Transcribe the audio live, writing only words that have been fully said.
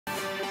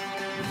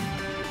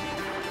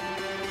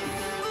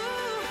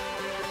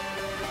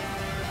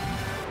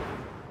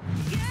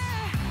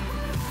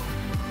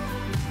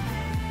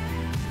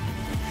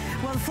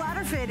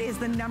Fit is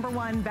the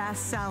 #1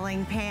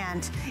 best-selling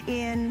pant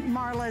in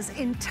Marla's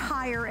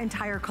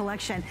entire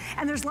collection.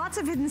 And there's lots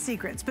of hidden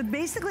secrets, but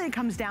basically it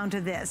comes down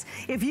to this.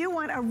 If you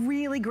want a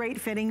really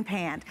great fitting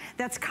pant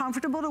that's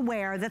comfortable to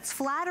wear, that's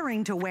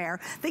flattering to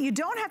wear, that you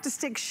don't have to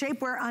stick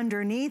shapewear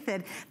underneath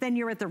it, then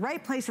you're at the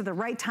right place at the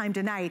right time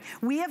tonight.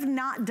 We have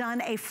not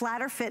done a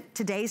flatter fit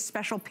today's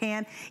special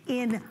pant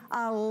in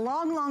a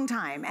long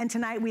time. And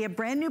tonight we have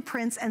brand new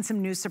prints and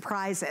some new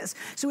surprises.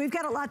 So we've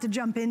got a lot to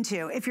jump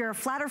into. If you're a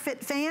flatter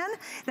fit fan,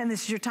 then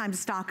this is your time to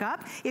stock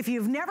up. If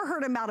you've never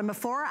heard about him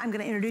before, I'm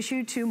gonna introduce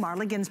you to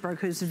Marla Ginsburg,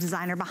 who's the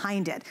designer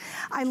behind it.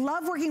 I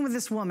love working with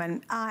this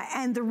woman,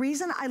 and the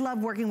reason I love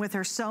working with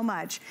her so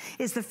much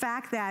is the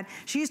fact that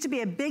she used to be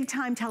a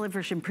big-time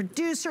television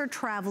producer,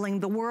 traveling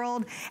the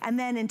world, and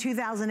then in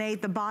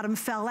 2008, the bottom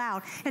fell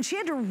out, and she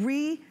had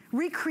to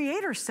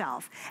recreate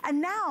herself.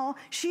 And now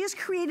she has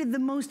created the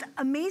most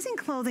amazing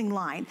clothing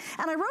line.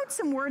 And I wrote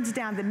some words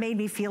down that made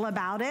me feel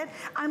about it.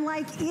 I'm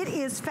like, it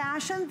is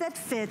fashion that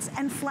fits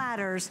and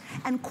flatters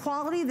and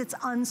quality that's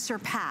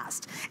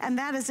unsurpassed. And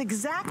that is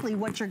exactly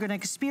what you're gonna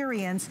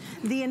experience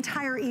the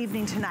entire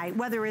evening tonight,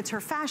 whether it's her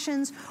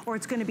fashions or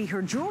it's gonna be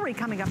her jewelry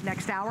coming up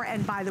next hour.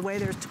 And by the way,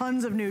 there's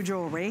tons of new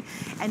jewelry.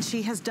 And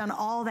she has done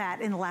all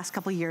that in the last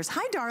couple of years.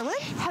 Hi, darling.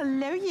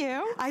 Hello,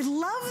 you. I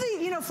love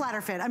the,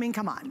 flatter fit. I mean,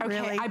 come on,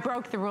 okay, really? I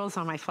broke the rules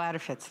on my flatter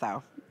fits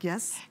though.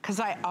 Yes?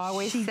 Because I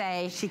always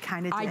say, she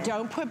kind of did. I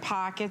don't put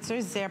pockets or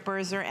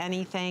zippers or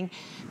anything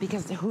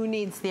because who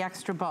needs the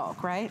extra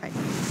bulk, right?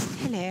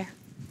 Hello.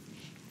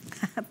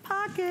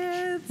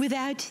 Pockets.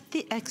 Without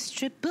the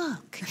extra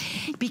bulk.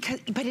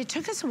 But it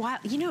took us a while.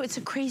 You know, it's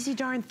a crazy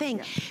darn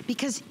thing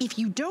because if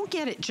you don't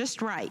get it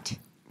just right,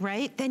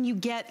 then you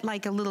get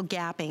like a little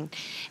gapping.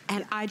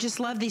 And I just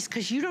love these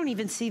because you don't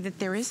even see that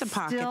there is a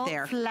pocket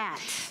there. Still flat.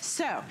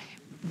 So,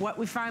 what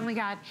we finally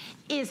got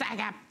is I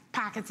got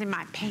pockets in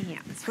my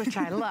pants, which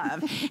I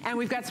love. And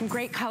we've got some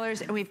great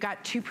colors, and we've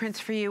got 2 prints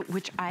for you,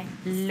 which I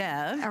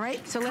love. All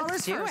right, so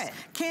let's do it.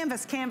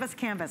 Canvas, canvas,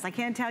 canvas. I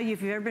can't tell you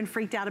if you've ever been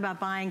freaked out about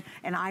buying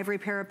an ivory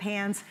pair of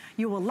pants.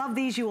 You will love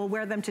these, you will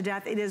wear them to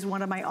death. It is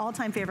one of my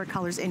all-time favorite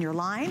colors in your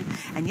line.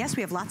 And yes,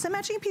 we have lots of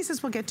matching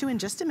pieces we'll get to in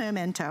just a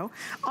momento.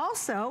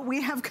 Also,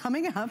 we have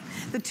coming up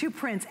the 2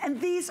 prints, and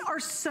these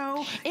are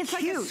so It's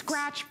cute. like a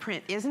scratch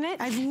print, isn't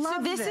it? I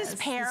love this. This is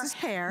pear. This is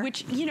pear.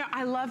 Which, you know,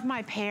 I love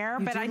my pear,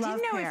 but I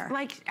didn't know if,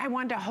 like, I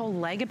wanted a whole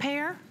leg of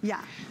pear.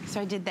 Yeah.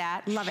 So I did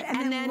that. Love it.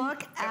 And then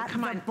look at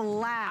the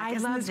black.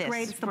 Isn't this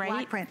great? It's the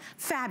black print.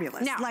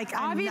 Fabulous. Now, like,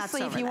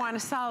 obviously, if you want a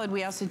solid,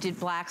 we also did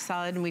black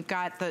solid, and we've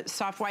got the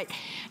soft white.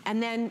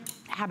 And then,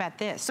 how about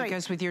this? So it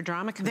goes with your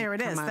drama kimono. There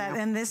it is.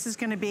 And this is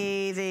going to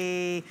be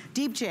the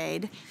deep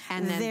jade.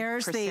 And then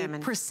there's persimmon.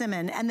 The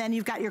persimmon. And then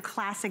you've got your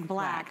classic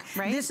black.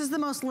 Right? This is the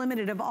most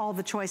limited of all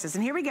the choices.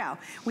 And here we go.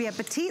 We have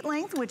petite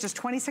length, which is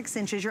 26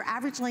 inches. Your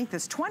average length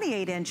is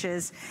 28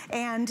 inches.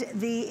 And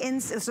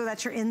so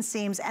that's your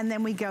inseams. And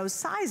then we go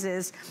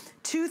sizes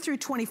 2 through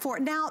 24.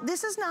 Now,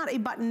 this is not a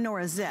button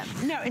nor a zip.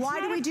 No, it's Why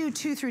do we do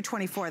 2 through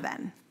 24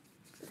 then?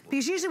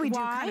 Because usually we do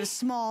kind of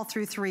small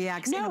through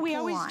 3X. No, we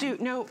always do.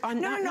 No,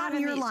 not in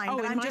your line,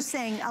 but I'm just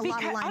saying a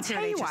lot of lines here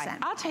at HSN.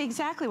 I'll tell you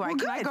exactly why.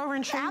 Can I go over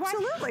and show you why?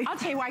 Absolutely. I'll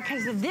tell you why,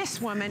 because of this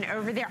woman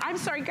over there. I'm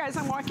sorry, guys,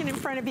 I'm walking in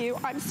front of you.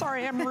 I'm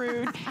sorry, I'm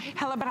rude.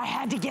 Hello, but I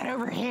had to get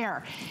over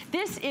here.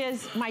 This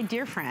is my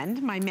dear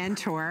friend, my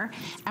mentor,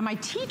 and my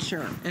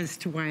teacher as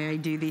to why I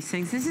do these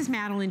things. This is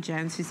Madeline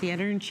Jones, who's the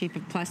editor-in-chief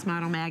of Plus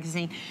Model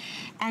magazine.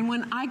 And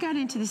when I got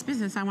into this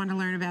business, I wanted to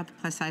learn about the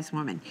plus-size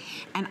woman.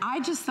 And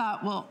I just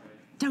thought, well,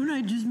 don't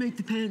I just make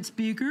the pants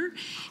bigger?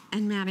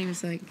 And Maddie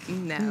was like,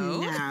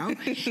 no.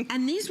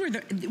 And these were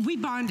we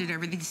bonded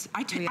over these.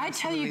 I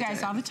tell you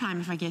guys all the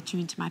time, if I get you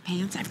into my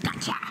pants, I've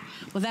got ya.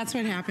 Well, that's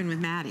what happened with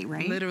Maddie,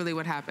 right? Literally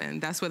what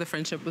happened. That's where the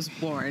friendship was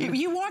born.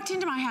 You walked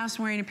into my house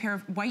wearing a pair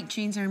of white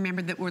jeans, I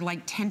remember, that were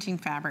like tenting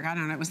fabric. I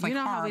don't know, it was like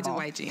horrible. How we do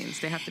white jeans.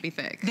 They have to be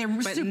thick. They're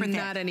super thick.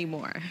 Not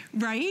anymore.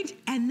 Right?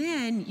 And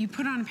then you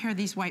put on a pair of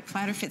these white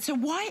flatter fits. So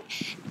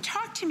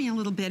talk to me a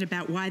little bit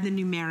about why the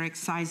numeric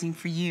sizing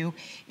for you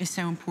is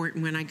so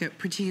important when I go,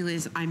 particularly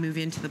as I move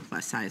into the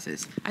plus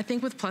sizes. I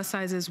think with plus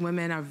sizes,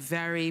 women are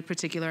very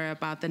particular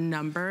about the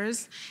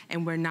numbers,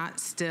 and we're not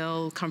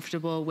still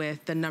comfortable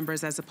with the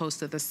numbers as opposed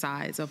to the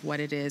size of what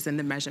it is and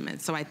the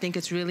measurements. So I think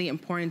it's really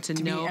important to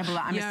know your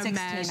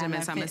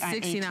measurements. I'm a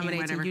 16, I'm an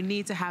 18. You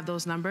need to have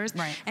those numbers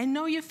and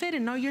know your fit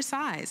and know your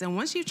size. And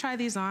once you try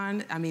these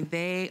on, I mean,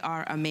 they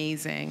are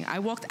amazing. I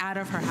walked out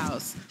of her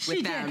house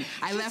with them.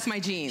 I left my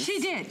jeans. She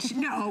did.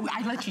 No,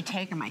 I let you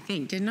take them, I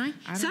think, didn't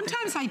I?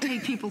 Sometimes I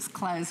take people's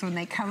clothes when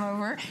they come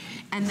over,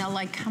 and they'll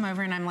like come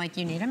over and I'm like,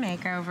 you need a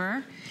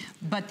makeover.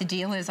 But the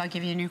deal is I'll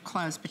give you new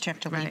clothes, but you have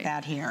to leave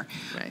that here.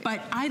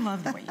 But I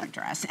love the way you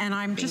dress, and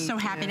I'm just so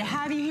happy to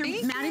have you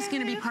here. Maddie's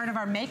going to be part of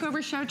our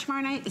makeover show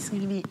tomorrow night. It's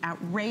going to be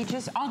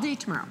outrageous. All day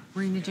tomorrow,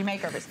 we're going to do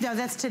makeovers. No,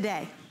 that's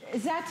today.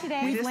 Is that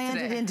today? We've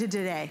landed into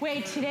today.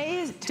 Wait, today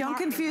is tomorrow.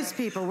 Don't confuse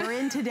people. We're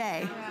in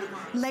today.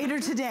 Later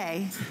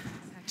today.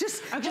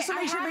 Just to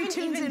make sure everybody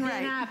tunes in right. I haven't even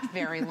been up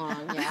very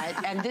long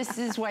yet, and this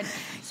is what,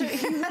 so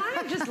if you want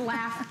to just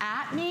laugh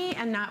at me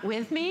and not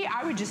with me,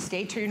 I would just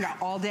stay tuned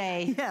all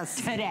day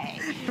today.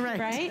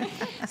 Right?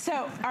 So,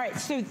 all right,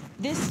 so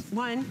this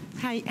one,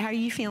 how are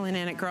you feeling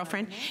in it,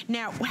 girlfriend?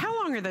 Now, how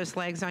long are those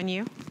legs on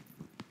you?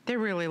 They're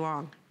really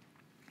long.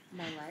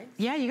 My legs?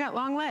 Yeah, you got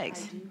long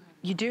legs.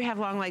 You do have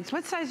long legs.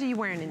 What size are you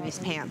wearing in these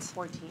pants?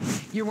 14.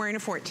 You're wearing a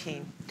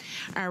 14.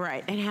 All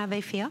right, and how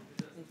they feel?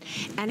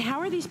 And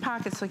how are these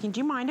pockets looking? Do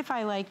you mind if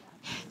I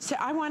so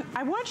I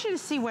want you to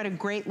see what a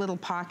great little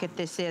pocket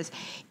this is.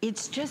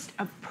 It's just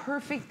a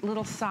perfect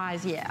little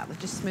size. Yeah,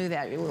 just smooth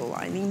out your little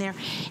lining there.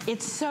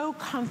 It's so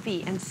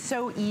comfy and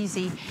so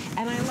easy.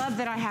 And I love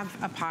that I have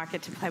a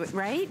pocket to play with,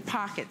 right?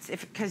 Pockets,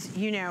 because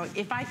you know,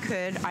 if I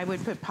could, I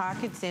would put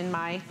pockets in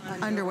my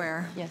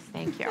underwear. Yes,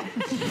 thank you.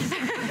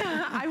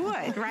 I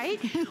would,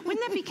 right? Wouldn't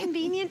that be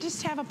convenient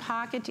just to have a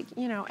pocket to,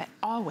 you know,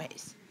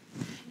 always?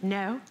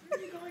 No? Where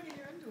are you going in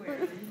your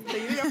underwear? So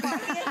you're your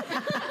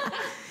pocket?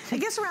 I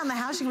guess around the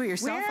house you can put your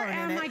cell phone in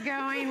it. Where am I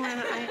going when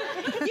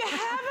you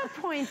have a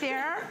point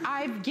there.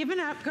 I've given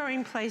up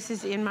going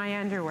places in my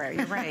underwear.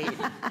 You're right.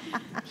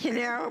 You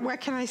know,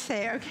 what can I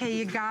say? Okay,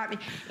 you got me.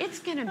 It's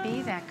gonna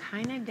be that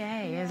kind of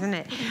day, isn't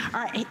it? All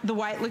right, the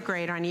white looked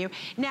great on you.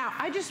 Now,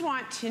 I just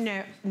want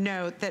to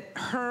note that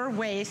her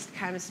waist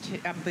comes to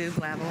a boob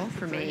level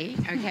for me,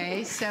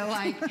 okay? So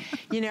like,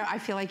 you know, I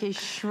feel like a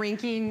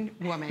shrinking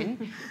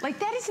woman. Like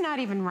that is not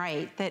even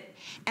right.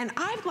 And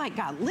I've like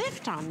got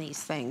lift on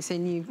these things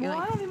and you well,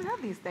 I don't even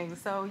have these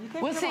things, so you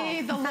can't. Well,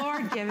 see, the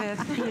Lord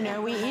giveth, you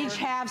know, we each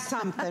have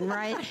something,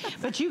 right?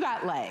 But you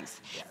got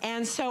legs.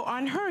 And so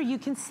on her, you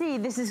can see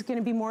this is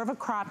gonna be more of a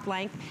cropped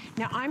length.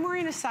 Now, I'm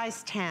wearing a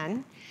size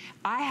 10.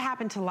 I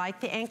happen to like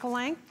the ankle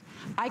length.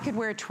 I could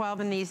wear a 12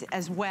 in these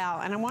as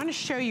well. And I wanna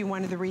show you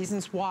one of the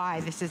reasons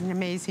why this is an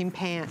amazing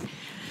pant.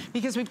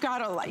 Because we've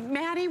got a,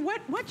 Maddie,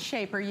 what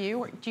shape are you?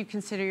 Or do you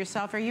consider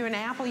yourself? Are you an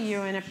apple? Are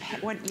you in a,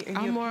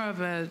 I'm more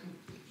of a,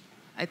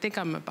 I think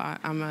I'm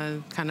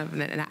a kind of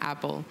an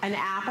apple. An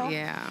apple?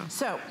 Yeah.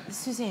 So,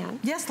 Suzanne.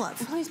 Yes, love.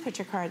 Please put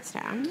your cards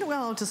down.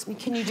 Well, just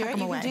can you do it?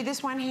 You away. can do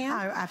this one hand?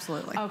 Oh,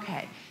 absolutely.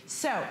 Okay.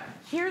 So,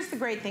 here's the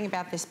great thing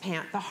about this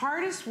pant. The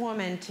hardest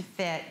woman to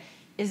fit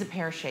is a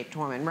pear-shaped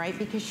woman, right?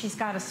 Because she's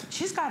got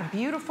a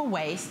beautiful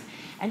waist,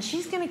 and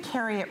she's gonna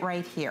carry it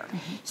right here.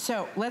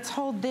 So, let's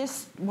hold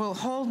this, we'll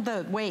hold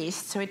the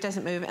waist so it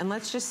doesn't move, and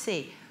let's just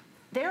see.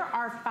 There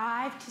are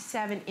 5 to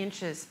 7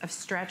 inches of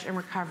stretch and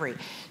recovery.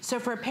 So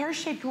for a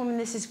pear-shaped woman,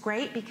 this is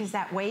great because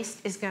that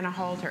waist is gonna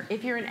hold her.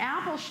 If you're an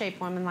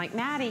apple-shaped woman like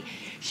Maddie,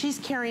 she's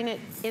carrying it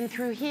in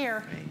through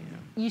here.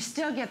 You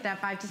still get that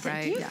 5 to 7.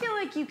 Right, do you feel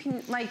like you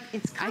can, like,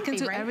 it's comfy, I can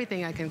do right?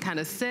 everything. I can kind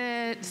of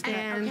sit,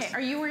 stand. Okay,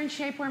 are you wearing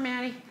shapewear,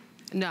 Maddie?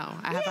 No,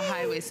 I have a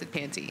high-waisted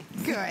panty.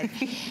 Good.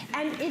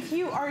 And if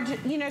you are,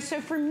 you know,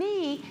 so for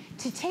me,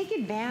 to take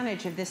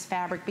advantage of this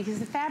fabric, because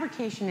the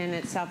fabrication in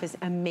itself is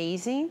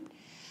amazing,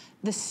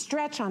 the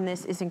stretch on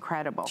this is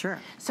incredible. Sure.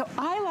 So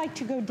I like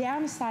to go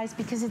down a size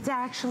because it's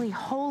actually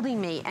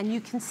holding me. And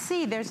you can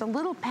see there's a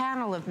little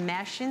panel of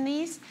mesh in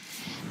these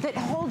that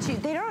holds you.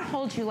 They don't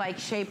hold you like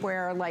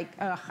shapewear, like,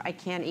 ugh, I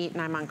can't eat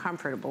and I'm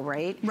uncomfortable,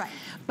 right? Right.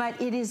 But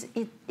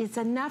it's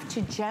enough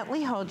to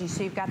gently hold you.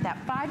 So you've got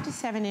that 5 to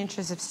 7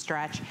 inches of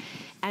stretch.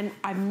 And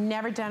I've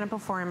never done it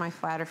before in my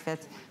flatter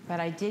fits, but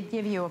I did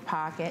give you a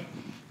pocket.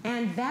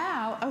 And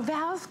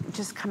Val's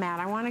just come out.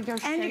 I want to go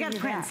show you And you got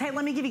Prince. Hey,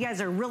 let me give you guys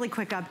a really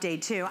quick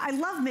update too. I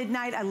love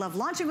midnight. I love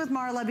launching with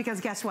Marla because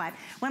guess what?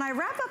 When I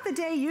wrap up the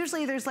day,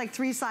 usually there's like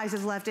 3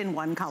 sizes left in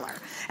one color.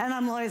 And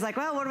I'm always like,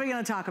 well, what are we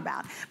going to talk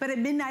about? But at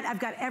midnight, I've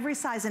got every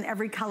size and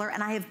every color,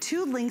 and I have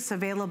 2 links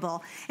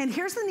available. And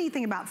here's the neat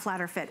thing about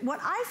Flatter Fit. What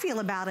I feel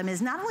about them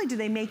is not only do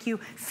they make you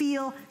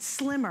feel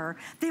slimmer,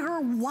 they are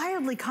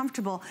wildly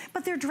comfortable,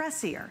 but they're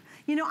dressier.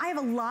 You know, I have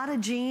a lot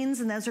of jeans,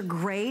 and those are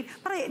great,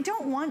 but I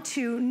don't want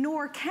to,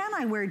 nor can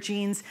I wear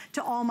jeans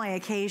to all my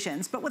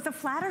occasions. But with the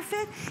Flatter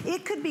Fit,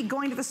 it could be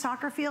going to the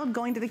soccer field,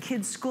 going to the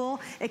kids'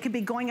 school, it could be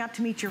going out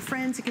to meet your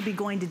friends, it could be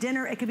going to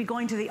dinner, it could be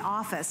going to the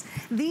office.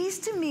 These,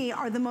 to me,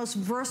 are the most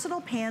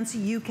versatile pants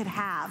you could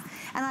have.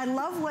 And I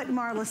love what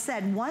Marla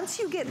said. Once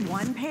you get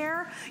one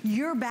pair,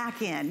 you're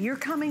back in. You're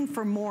coming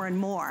for more and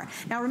more.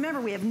 Now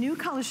remember, we have new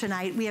colors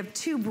tonight. We have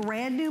 2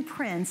 brand new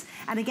prints.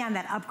 And again,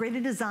 that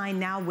upgraded design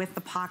now with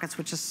the pockets,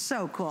 which is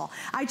so cool.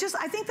 I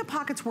think the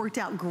pockets worked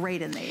out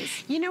great in these.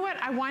 You know what?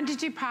 I wanted to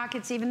do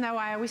pockets, even though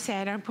I always say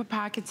I don't put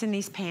pockets in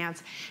these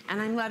pants.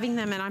 And I'm loving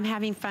them, and I'm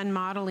having fun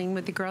modeling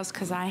with the girls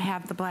because I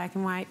have the black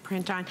and white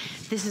print on.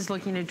 This is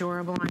looking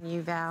adorable on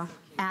you, Val.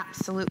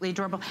 Absolutely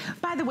adorable.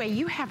 By the way,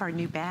 you have our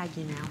new bag,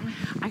 you know.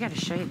 I got to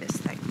show you this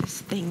thing.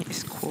 This thing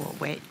is cool.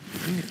 Wait,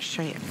 I'm going to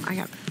show you. I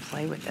got to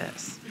play with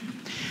this.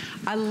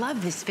 I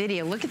love this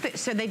video. Look at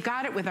this. So they've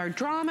got it with our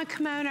drama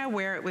kimono,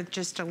 wear it with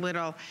just a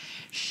little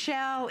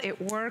shell.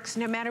 It works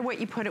no matter what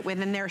you put it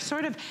with. And they're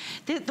sort of,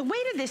 the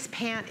weight of this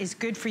pant is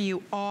good for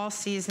you all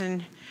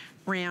season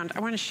round. I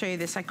want to show you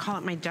this. I call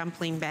it my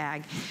dumpling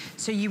bag.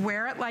 So you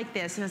wear it like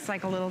this, and it's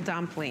like a little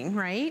dumpling,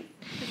 right?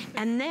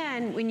 And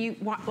then when you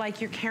want,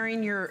 like you're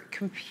carrying your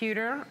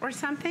computer or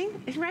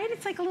something, right?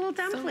 It's like a little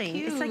dumpling.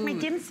 So it's like my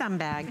dim sum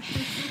bag.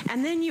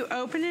 And then you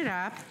open it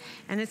up,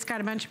 and it's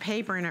got a bunch of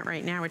paper in it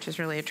right now, which is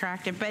really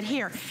attractive. But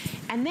here,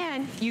 and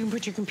then you can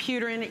put your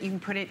computer in it. You can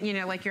put it, you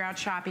know, like you're out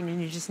shopping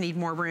and you just need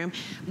more room.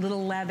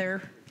 Little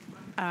leather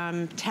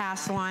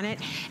tassel on it,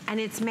 and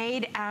it's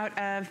made out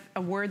of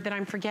a word that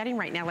I'm forgetting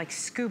right now, like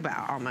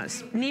scuba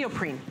almost.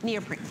 Neoprene.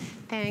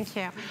 Thank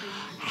you.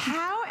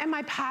 How am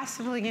I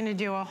possibly going to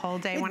do a whole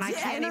day when I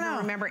can't even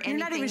remember anything?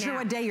 You're not even sure now?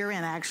 what day you're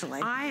in,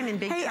 actually. I am in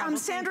big trouble. Hey,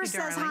 Sandra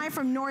says hi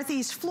from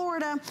Northeast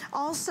Florida.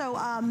 Also,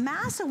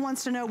 Massa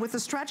wants to know, with a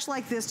stretch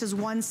like this, does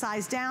one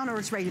size down or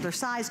it's regular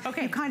size?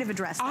 Okay. You kind of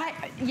addressed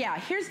that. Yeah,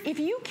 if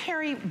you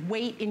carry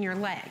weight in your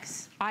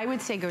legs, I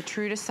would say go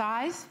true to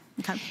size.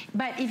 Okay.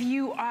 But if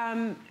you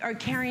are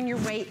carrying your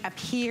weight up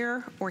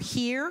here or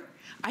here,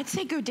 I'd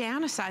say go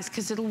down a size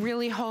because it'll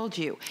really hold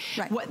you.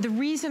 Right. The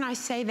reason I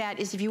say that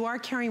is if you are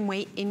carrying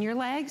weight in your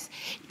legs,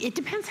 it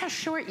depends how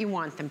short you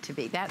want them to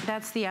be.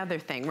 That's the other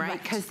thing,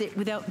 right? Because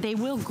they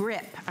will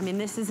grip. I mean,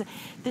 this is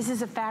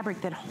a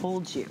fabric that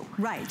holds you.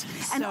 Right.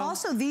 So, and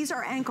also these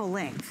are ankle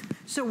length.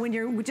 So when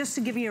you're, just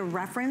to give you a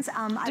reference,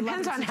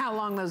 depends on how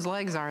long those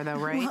legs are, though,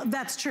 right? Well,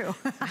 that's true.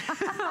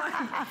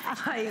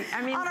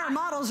 I mean, on our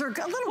models are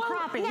a little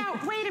croppy. Now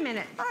wait a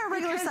minute. On our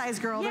regular size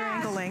girl, they're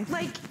ankle length.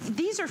 Like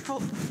these are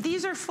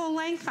full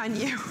length on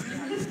you.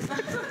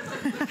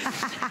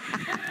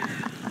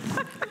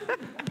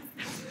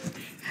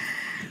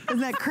 Isn't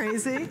that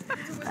crazy?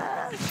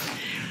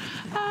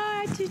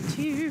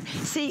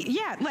 See,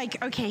 yeah,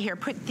 like, okay, here,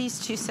 put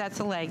these two sets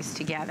of legs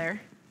together.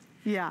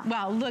 Yeah.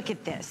 Well, look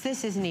at this.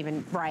 This isn't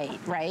even right?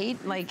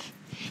 Like,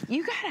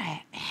 you got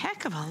a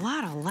heck of a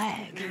lot of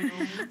leg.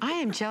 I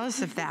am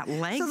jealous of that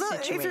leg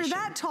situation. If you're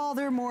that tall,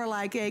 they're more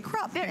like a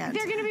crop pant.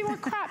 They're going to be more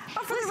crop.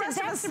 But for the rest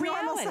of us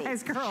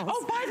normal-sized girls,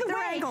 oh, by the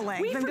way, ankle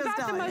length, we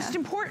forgot the most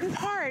important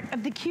part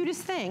of the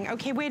cutest thing.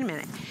 Okay, wait a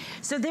minute.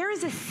 So there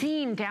is a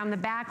seam down the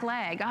back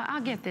leg.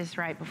 I'll get this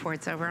right before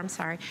it's over. I'm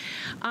sorry.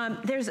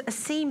 There's a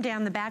seam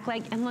down the back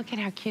leg, and look at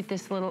how cute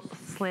this little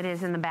slit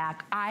is in the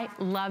back. I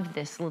love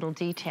this little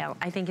detail.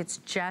 I think it's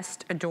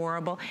just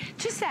adorable.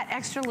 Just that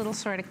extra little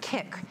sort of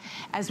kick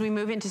as we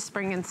move into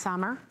spring and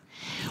summer,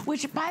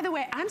 which, by the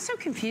way, I'm so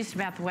confused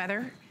about the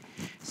weather.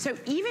 So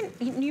even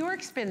New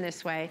York's been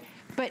this way,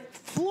 but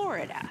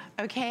Florida,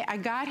 okay, I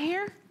got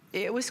here,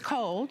 it was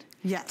cold.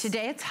 Yes.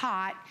 Today it's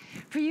hot.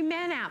 For you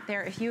men out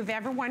there, if you've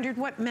ever wondered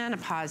what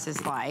menopause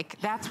is like,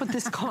 that's what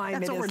this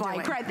climate is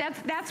like. Right,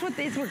 that's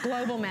what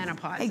global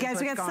menopause is. Hey guys,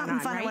 we got something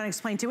fun I want to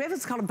explain too.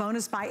 It's called a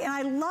bonus buy, and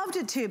I loved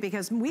it too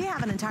because we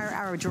have an entire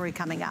hour of jewelry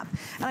coming up.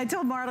 And I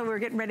told Marla we were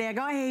getting ready. I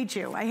go, I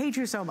hate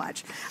you so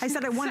much. I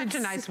said I wanted such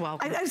a nice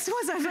welcome. I was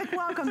like,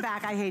 welcome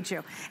back. I hate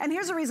you. And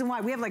here's the reason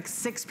why. We have like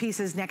 6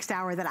 pieces next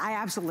hour that I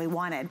absolutely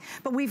wanted,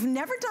 but we've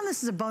never done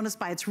this as a bonus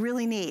buy. It's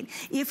really neat.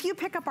 If you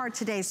pick up our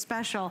today's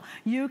special,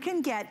 you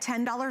can get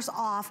 $10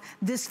 off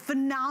this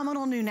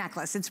phenomenal new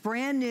necklace. It's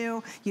brand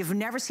new. You've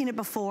never seen it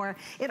before.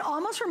 It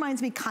almost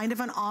reminds me kind of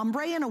an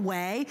ombre in a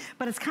way,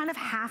 but it's kind of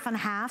half and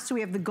half. So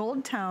we have the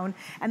gold tone,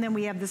 and then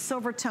we have the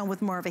silver tone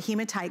with more of a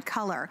hematite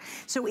color.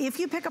 So if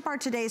you pick up our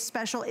today's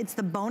special, it's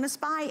the bonus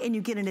buy, and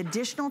you get an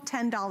additional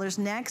 $10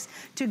 next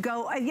to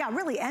go, yeah,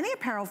 really any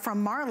apparel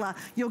from Marla,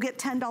 you'll get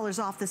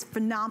 $10 off this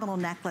phenomenal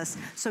necklace.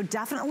 So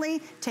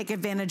definitely take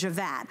advantage of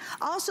that.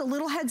 Also,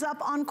 little heads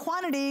up on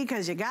quantity,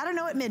 because you gotta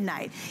know at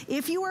midnight.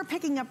 If you are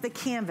picking up the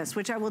canvas,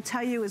 which I will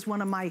tell you is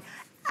one of my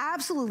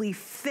absolutely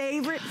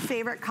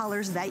favorite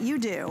colors that you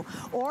do,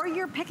 or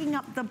you're picking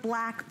up the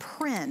black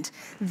print,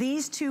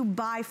 these two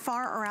by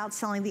far are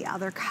outselling the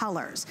other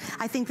colors.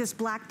 I think this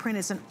black print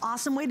is an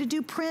awesome way to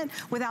do print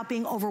without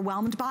being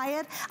overwhelmed by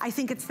it. I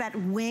think it's that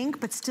wink,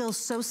 but still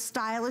so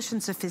stylish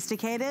and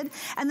sophisticated.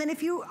 And then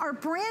if you are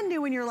brand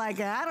new and you're like,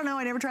 I don't know,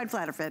 I never tried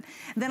flatter fit,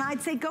 then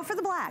I'd say go for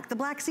the black. The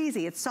black's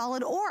easy, it's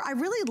solid. Or I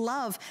really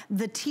love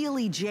the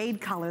tealy jade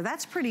color.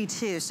 That's pretty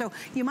too. So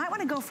you might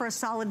want to go for a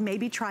solid,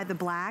 maybe try the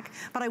black.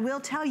 But I will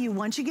tell you,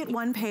 once you get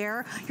one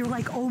pair, you're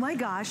like, oh my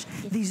gosh,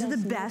 these are the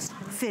best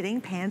fitting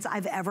pants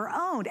I've ever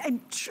owned.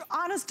 And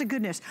honest to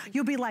goodness,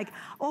 you'll be like,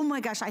 oh my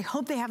gosh, I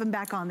hope they have them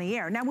back on the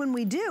air. Now, when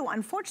we do,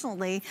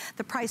 unfortunately,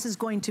 the price is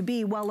going to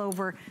be well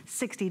over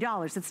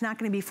 $60. It's not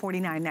going to be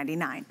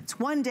 $49.99. It's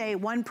one day,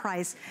 one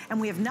price,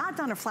 and we have not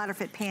done a flatter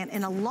fit pant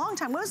in a long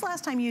time. When was the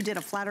last time you did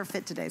a flatter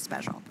fit today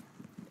special?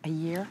 A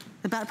year?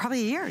 About probably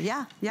a year,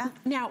 yeah.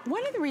 Now,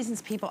 one of the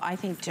reasons people, I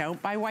think, don't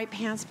buy white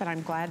pants, but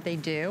I'm glad they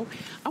do,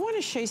 I want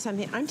to show you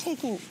something. I'm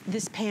taking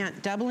this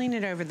pant, doubling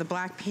it over the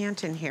black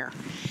pant in here.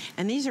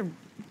 And these are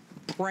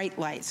bright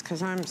lights,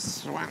 because I'm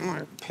sweating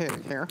like a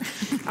pig here.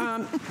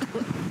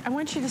 I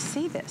want you to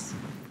see this,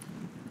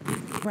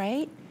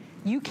 right?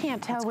 You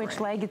can't tell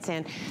which leg it's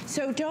in.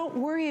 So don't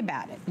worry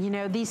about it. You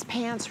know, these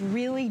pants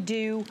really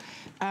do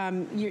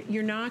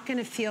you're not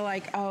gonna feel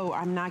like, oh,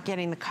 I'm not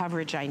getting the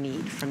coverage I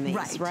need from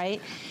these,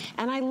 right?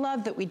 And I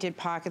love that we did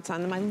pockets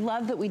on them. I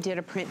love that we did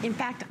a print. In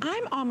fact,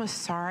 I'm almost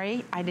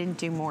sorry I didn't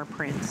do more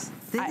prints.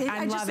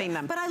 I'm loving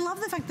them. But I love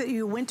the fact that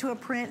you went to a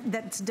print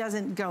that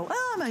doesn't go,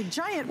 oh, I'm a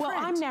giant print. Well,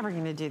 I'm never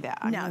gonna do that.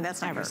 No,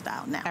 that's not your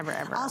style, no. Ever,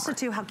 ever, Also,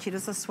 too, how cute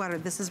is the sweater?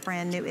 This is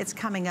brand new. It's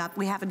coming up.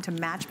 We happen to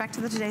match back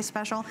to the Today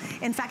Special.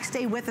 In fact,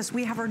 stay with us.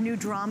 We have our new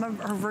drama,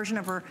 her version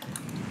of her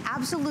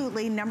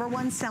absolutely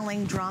 #1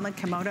 selling drama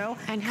kimono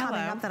coming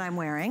up that I'm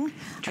wearing.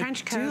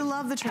 Trench coat. I do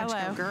love the trench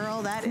coat,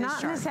 girl. That is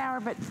not sharp. in this hour,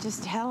 but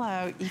just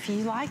hello. If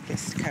you like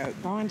this coat,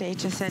 go on to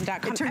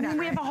hsn.com. I mean,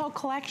 we have a whole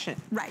collection.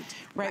 Right.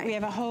 We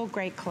have a whole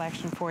great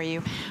collection for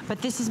you.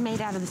 But this is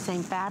made out of the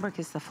same fabric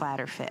as the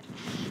flatter fit.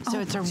 So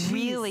it's a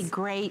really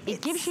great,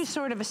 it gives you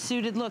sort of a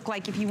suited look,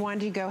 like if you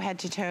wanted to go head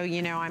to toe,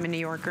 you know, I'm a New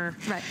Yorker,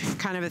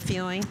 kind of a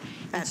feeling.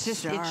 It's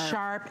just, it's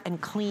sharp and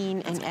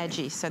clean and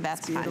edgy, so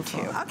that's fun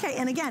too. Okay,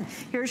 and again,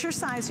 here's your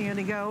size. You're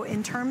gonna go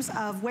in terms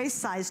of waist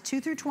size 2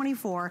 through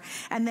 24,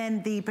 and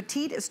then the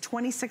petite is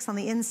 26 on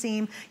the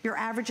inseam, your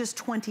average is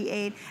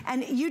 28,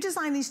 and you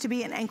designed these to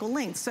be an ankle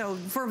length. So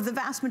for the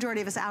vast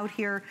majority of us out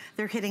here,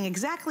 they're hitting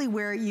exactly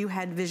where you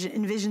had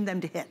envisioned them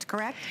to hit,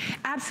 correct?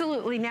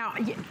 Absolutely. Now,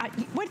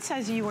 what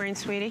size are you wearing,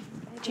 sweetie?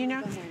 Do you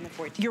know? I'm wearing the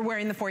 14. You're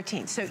wearing the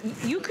 14. So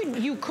you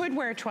could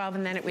wear a 12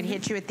 and then it would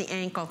hit you at the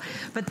ankle,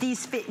 but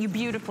these fit you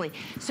beautifully.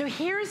 So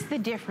here's the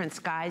difference,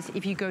 guys,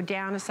 if you go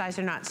down a size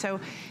or not.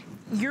 So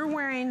you're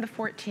wearing the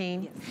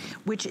 14,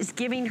 which is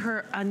giving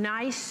her a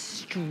nice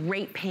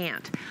straight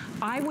pant.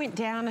 I went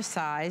down a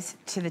size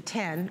to the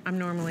 10. I'm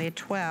normally a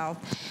 12,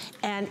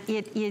 and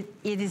it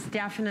is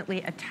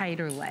definitely a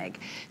tighter leg.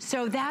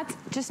 So that's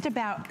just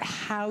about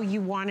how you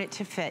want it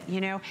to fit,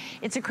 you know?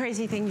 It's a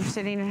crazy thing. You're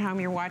sitting at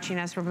home, you're watching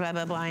us, we're blah,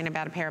 blah, blah,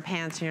 about a pair of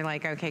pants, and you're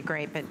like, okay,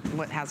 great, but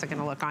how's it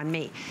gonna look on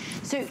me?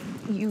 So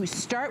you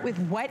start with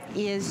what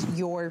is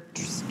your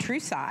true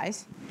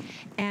size,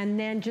 and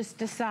then just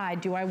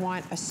decide, do I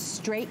want a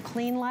straight,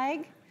 clean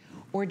leg,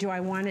 or do I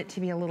want it to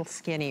be a little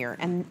skinnier?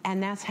 And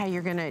that's how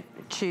you're gonna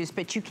choose.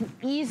 But you can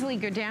easily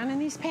go down in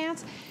these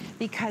pants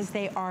because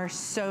they are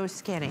so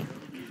skinny.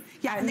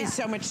 Yeah, and there's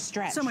so much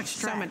stretch. So much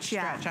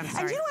stretch, I'm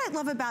sorry. And you know what I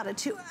love about it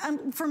too?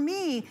 For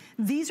me,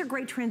 these are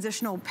great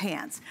transitional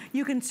pants.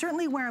 You can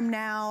certainly wear them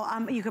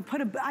now. You could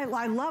put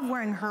I love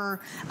wearing her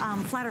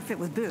flatter fit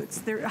with boots.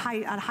 They're a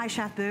high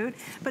shaft boot.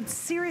 But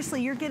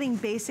seriously, you're getting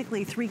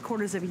basically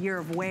 3/4 of a year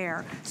of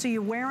wear. So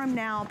you wear them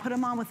now, put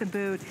them on with a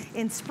boot.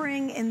 In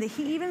spring, in the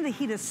heat, even the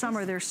heat of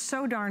summer, they're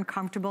so darn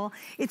comfortable.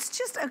 It's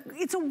just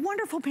it's a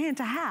wonderful pant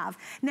to have.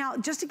 Now,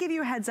 just to give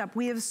you a heads up,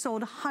 we have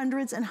sold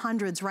hundreds and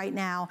hundreds right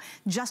now,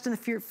 just in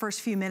the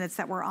first few minutes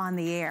that we're on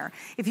the air.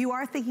 If you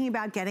are thinking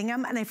about getting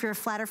them, and if you're a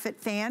flatter fit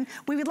fan,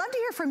 we would love to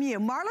hear from you.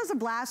 Marla's a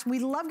blast. We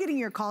love getting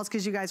your calls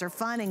because you guys are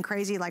fun and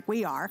crazy like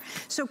we are.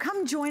 So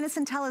come join us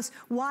and tell us,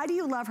 why do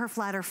you love her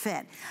flatter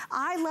fit?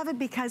 I love it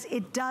because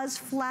it does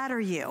flatter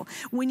you.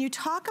 When you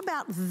talk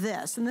about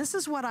this, and this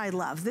is what I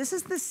love, this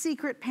is the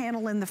secret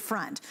panel in the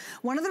front.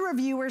 One of the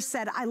reviewers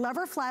said, I love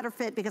her flatter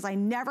fit because I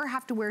never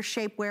have to wear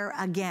shapewear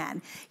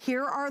again.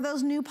 Here are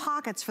those new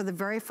pockets for the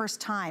very first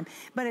time,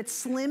 but it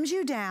slims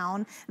you down.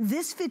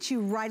 This fits you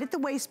right at the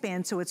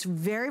waistband, so it's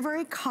very,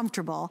 very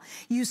comfortable.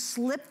 You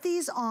slip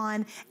these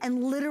on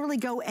and literally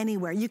go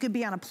anywhere. You could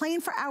be on a plane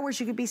for hours.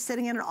 You could be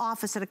sitting in an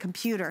office at a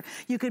computer.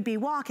 You could be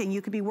walking.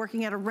 You could be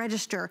working at a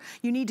register.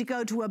 You need to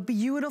go to a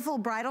beautiful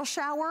bridal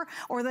shower,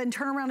 or then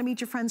turn around and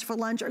meet your friends for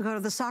lunch, or go to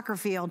the soccer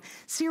field.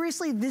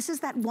 Seriously, this is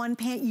that one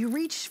pant you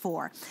reach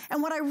for.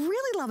 And what I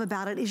really love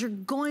about it is you're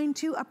going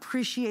to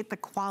appreciate the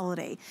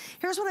quality.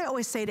 Here's what I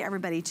always say to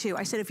everybody too.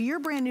 I said, if you're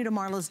brand new to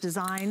Marla's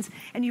Designs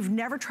and you've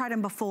never tried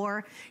them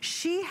before,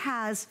 she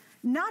has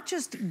not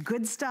just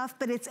good stuff,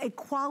 but it's a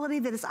quality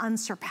that is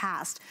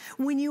unsurpassed.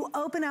 When you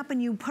open up and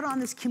you put on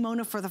this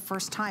kimono for the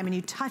first time and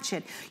you touch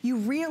it, you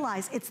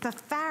realize it's the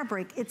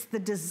fabric, it's the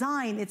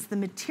design, it's the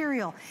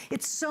material.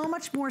 It's so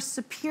much more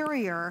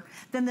superior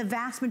than the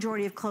vast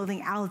majority of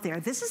clothing out there.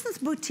 This is this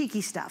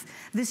boutique-y stuff.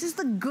 This is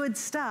the good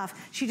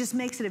stuff. She just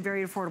makes it at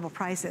very affordable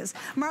prices.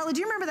 Marla,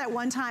 do you remember that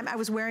one time I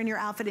was wearing your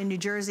outfit in New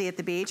Jersey at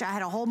the beach? I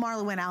had a whole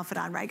Marla Wynne outfit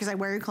on, right? Because I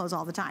wear your clothes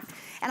all the time.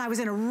 And I was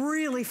in a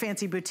really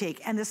fancy boutique,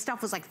 and this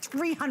stuff was like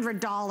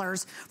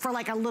 $300 for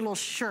like a little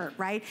shirt,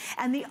 right?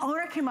 And the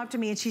owner came up to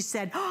me and she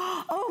said,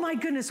 oh my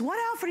goodness, what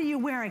outfit are you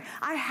wearing?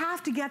 I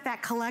have to get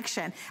that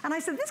collection. And I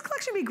said, this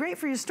collection would be great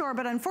for your store,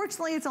 but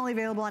unfortunately it's only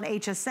available on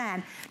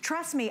HSN.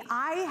 Trust me,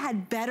 I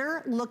had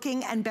better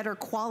looking and better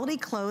quality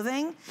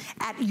clothing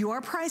at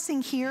your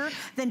pricing here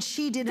than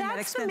she did in that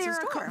expensive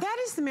store. That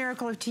is the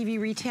miracle of TV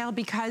retail,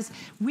 because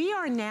we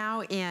are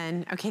now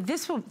in, okay,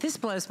 this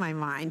blows my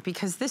mind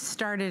because this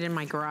started in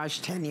my garage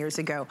 10 years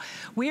ago.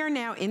 We are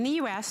now in the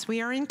US, we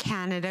are in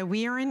Canada,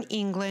 we are in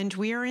England,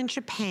 we are in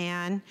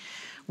Japan,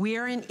 we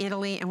are in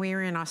Italy, and we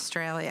are in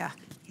Australia.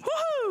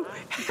 Woohoo!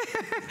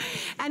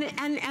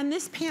 And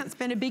this pant's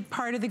been a big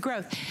part of the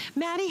growth.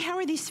 Maddie, how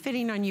are these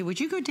fitting on you? Would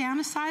you go down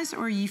a size,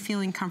 or are you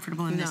feeling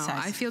comfortable in this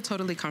size? No, I feel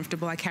totally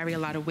comfortable. I carry a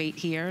lot of weight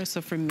here,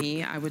 so for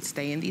me, I would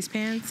stay in these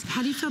pants.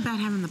 How do you feel about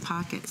having the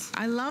pockets?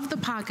 I love the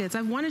pockets.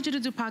 I've wanted you to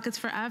do pockets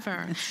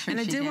forever. And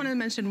I did want to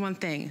mention one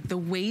thing. The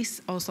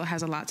waist also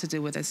has a lot to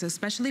do with this,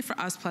 especially for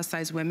us plus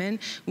size women.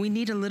 We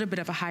need a little bit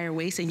of a higher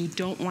waist, and you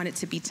don't want it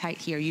to be tight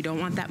here. You don't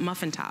want that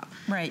muffin top.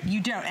 Right,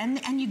 you don't.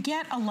 And you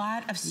get a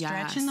lot of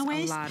stretch in the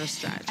waist. A lot of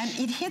stretch. And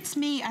it hits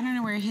me, I don't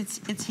know where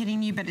it's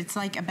hitting you, but it's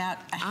like about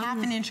a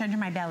half an inch under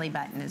my belly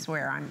button is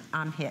where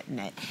I'm hitting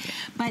it.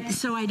 But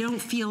so I don't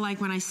feel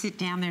like when I sit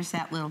down, there's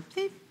that little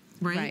beep.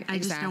 Right, I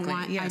just don't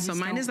want. Yeah, so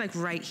mine is like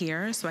right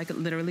here, so I could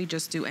literally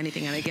just do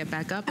anything, and I get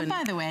back up. And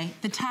by the way,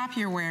 the top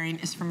you're wearing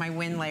is from my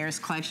Wynne Layers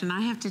collection.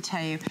 I have to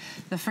tell you,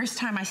 the first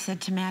time I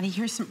said to Maddie,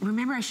 here's some.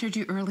 Remember, I showed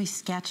you early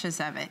sketches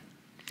of it,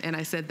 and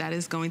I said that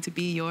is going to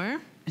be your.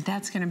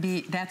 That's gonna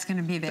be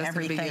the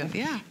everything.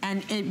 Yeah.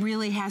 And it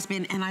really has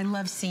been, and I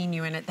love seeing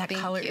you in it. That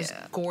color is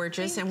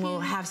gorgeous, and we'll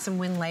have some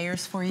Wynne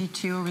Layers for you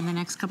too over the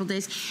next couple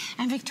days.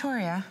 And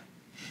Victoria.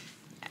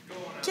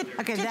 Get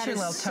your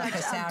little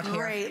tuchus out here.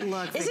 Great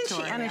look, Isn't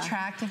she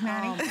unattractive,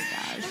 Maddie? Oh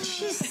my gosh.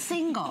 She's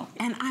single,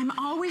 and I'm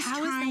always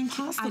trying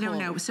to. I don't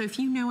know. So if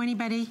you know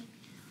anybody,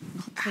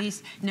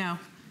 please, no.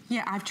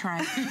 Yeah, I've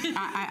tried.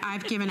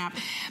 I've given up.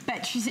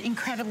 But she's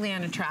incredibly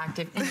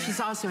unattractive, and she's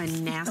also a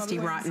nasty,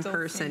 rotten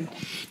person.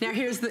 Now,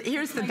 here's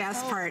the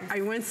best part.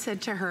 I once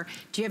said to her,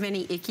 do you have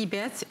any icky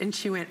bits? And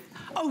she went,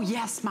 oh,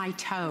 yes, my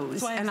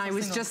toes. And I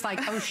was just like,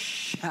 oh,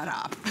 shut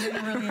up.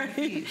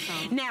 Right?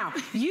 Now,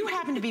 you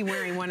happen to be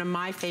wearing one of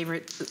my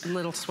favorite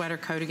little sweater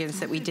coatigans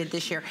that we did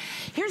this year.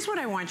 Here's what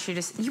I want you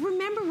to see. You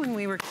remember when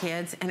we were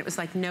kids, and it was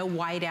like no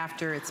white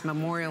after it's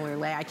Memorial or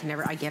Lay. I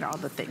get all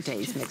the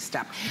days mixed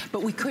up.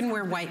 But we couldn't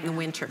wear white in the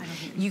winter.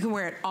 You can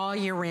wear it all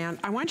year round.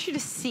 I want you to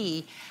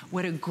see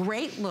what a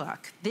great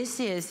look this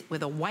is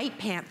with a white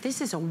pant.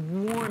 This is a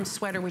warm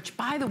sweater, which,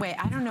 by the way,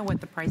 I don't know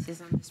what the price is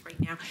on this right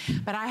now,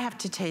 but I have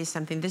to tell you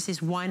something. This is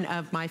one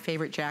of my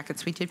favorite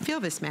jackets we did. Feel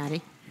this,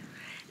 Maddie.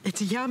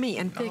 It's yummy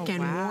and thick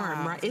and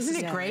warm, right? Isn't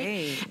it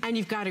great? And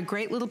you've got a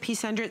great little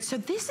piece under it. So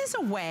this is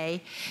a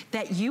way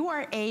that you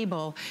are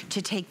able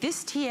to take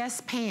this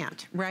TS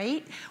pant,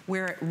 right?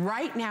 Where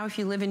right now, if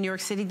you live in New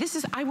York City,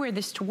 I wear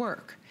this to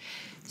work.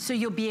 So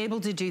you'll be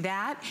able to do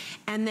that.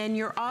 And then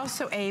you're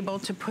also able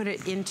to put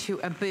it into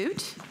a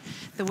boot,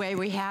 the way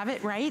we have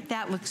it, right?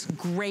 That looks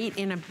great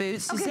in a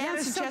boot. Okay,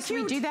 Suzanne suggested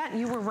we do that, and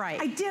you were right.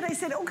 I did. I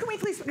said, oh, can we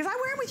please, because I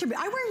wear it with your,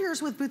 I wear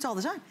yours with boots all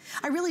the time.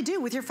 I really do,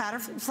 with your flatter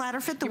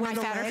fit, the my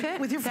fatter fit?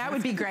 With your that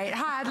would be great.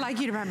 Hi, I'd like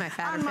you to wear my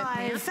fatter fit. On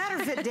my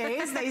fatter fit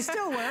days, they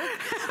still work.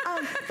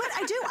 But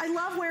I do. I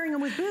love wearing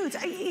them with boots.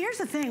 Here's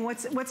the thing.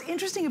 What's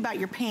interesting about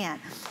your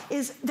pant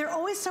is they're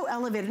always so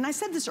elevated. And I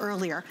said this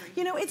earlier.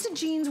 You know, it's a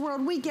jeans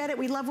world. We get it.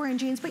 We love wearing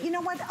jeans. But you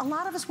know what? A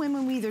lot of us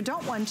women, we either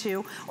don't want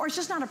to, or it's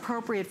just not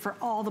appropriate for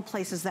all the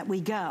places that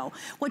we go.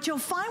 What you'll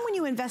find when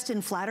you invest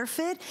in flatter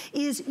fit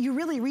is you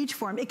really reach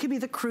for them. It could be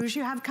the cruise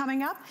you have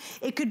coming up.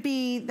 It could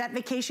be that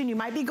vacation you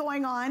might be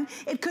going on.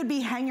 It could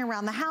be hanging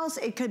around the house.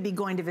 It could be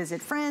going to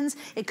visit friends.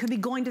 It could be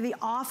going to the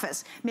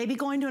office, maybe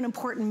going to an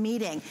important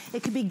meeting.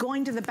 It could be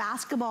going to the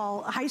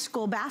high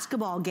school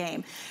basketball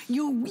game.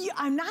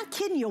 I'm not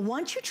kidding you.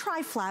 Once you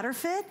try flatter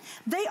fit,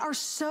 they are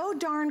so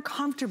darn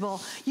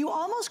comfortable, you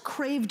almost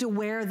crave to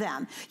wear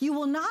them. You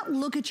will not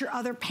look at your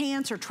other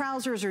pants or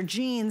trousers or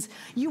jeans.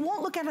 You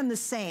won't look at them the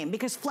same,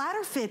 because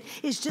flatter fit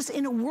is just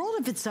in a world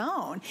of its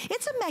own.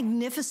 It's a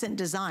magnificent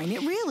design.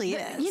 It really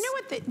is. You know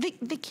what?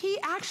 The key,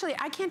 actually,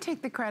 I can't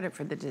take the credit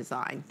for the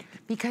design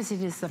because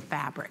it is the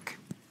fabric.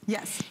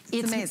 Yes,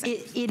 it's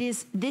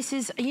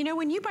amazing. You know,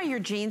 when you buy your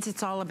jeans,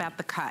 it's all about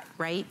the cut,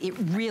 right? It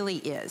really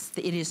is.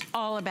 It is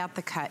all about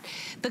the cut.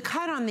 The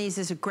cut on these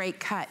is a great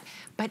cut,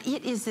 but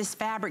it is this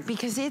fabric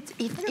because it's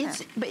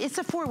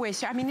a four-way.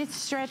 I mean, it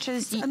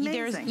stretches. It's amazing.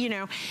 There's, you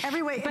know,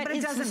 every way, but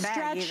it doesn't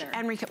bag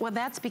either. Well,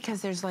 that's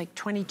because there's like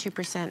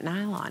 22%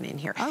 nylon in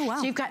here. Oh wow!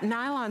 So you've got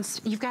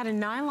a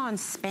nylon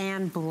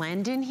span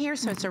blend in here.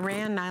 So it's a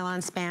rayon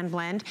nylon span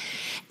blend,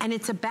 and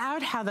it's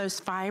about how those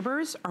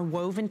fibers are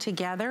woven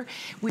together,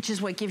 which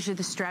is what gives you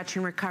the stretch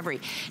and recovery.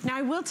 Now,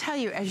 I will tell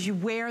you, as you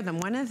wear them,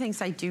 one of the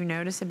things I do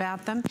notice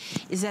about them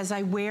is as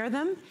I wear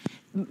them,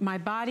 my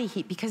body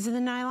heat, because of the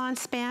nylon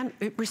span,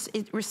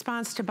 it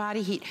responds to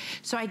body heat.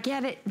 So I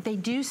get it, they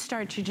do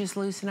start to just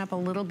loosen up a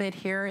little bit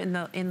here in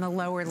the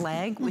lower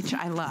leg, which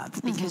I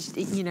love, because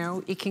you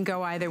know, it can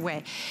go either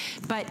way.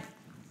 But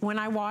when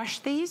I wash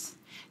these,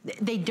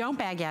 they don't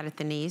bag out at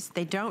the knees.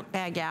 They don't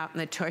bag out in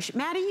the tush.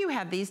 Maddie, you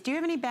have these. Do you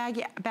have any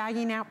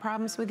bagging out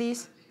problems with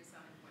these?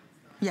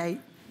 Yeah.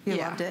 You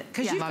loved it?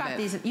 Because you've got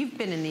these, you've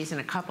been in these in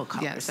a couple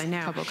colors, yes, I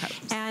know. Couple colors.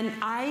 And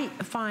I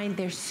find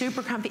they're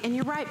super comfy. And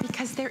you're right,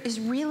 because there is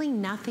really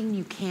nothing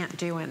you can't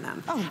do in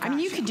them. Oh, gosh, I mean,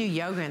 you could do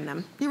yoga in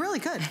them. You really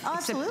could. Oh,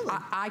 absolutely.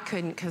 I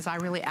couldn't, because I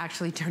really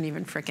actually don't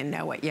even freaking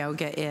know what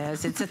yoga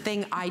is. It's a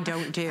thing I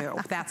don't do.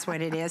 That's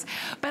what it is.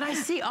 But I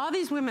see all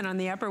these women on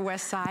the Upper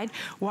West Side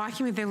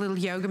walking with their little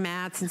yoga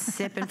mats and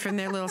sipping from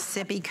their little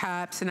sippy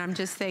cups. And I'm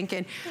just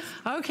thinking,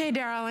 okay,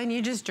 darling,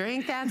 you just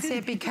drink that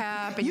sippy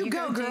cup and you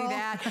go do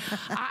that.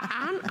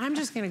 I'm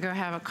just gonna go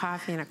have a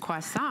coffee and a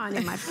croissant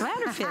in my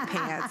flatter fit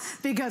pants.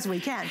 Because we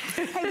can.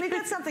 Hey, we've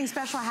got something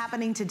special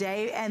happening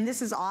today, and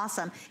this is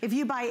awesome. If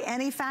you buy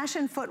any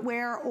fashion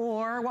footwear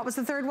or, what was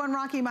the third one,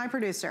 Rocky, my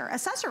producer?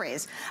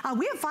 Accessories.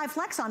 We have 5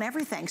 flex on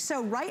everything.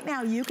 So right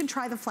now, you can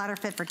try the flatter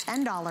fit for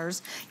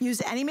 $10,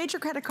 use any major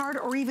credit card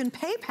or even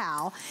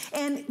PayPal,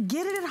 and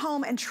get it at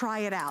home and try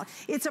it out.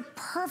 It's a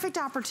perfect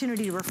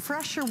opportunity to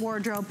refresh your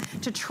wardrobe,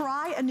 to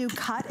try a new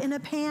cut in a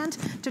pant,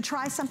 to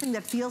try something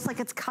that feels like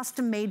it's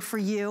custom made for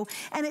you,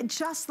 and it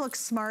just looks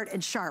smart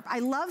and sharp. I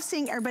love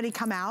seeing everybody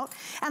come out,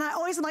 and I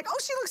always am like, oh,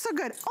 she looks so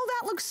good. Oh,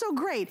 that looks so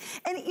great.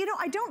 And you know,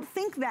 I don't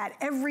think that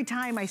every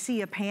time I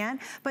see a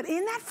pant, but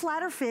in that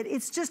flatter fit,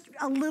 it's just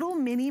a little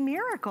mini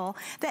miracle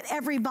that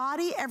every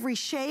body, every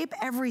shape,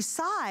 every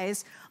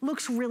size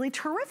looks really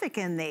terrific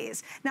in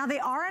these. Now, they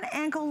are an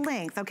ankle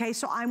length, okay?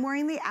 So I'm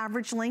wearing the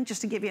average length,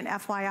 just to give you an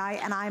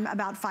FYI, and I'm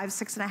about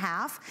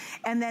 5'6½".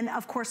 And then,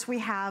 of course, we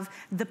have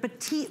the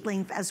petite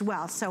length as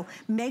well. So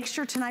make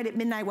sure tonight at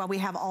midnight, while we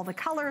have all the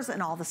colors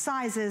and all the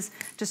sizes,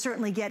 to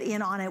certainly get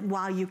in on it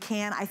while you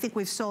can. I think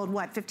we've sold,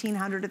 what,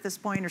 1,500 at this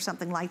point or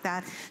something like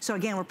that. So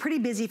again, we're pretty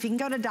busy. If you can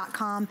go to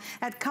 .com,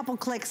 at a couple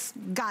clicks,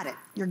 got it.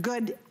 You're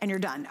good and you're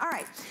done. All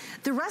right,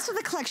 the rest of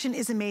the collection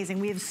is amazing.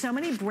 We have so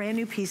many brand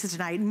new pieces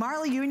tonight.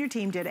 Marla, you and your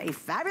team did a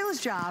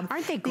fabulous job.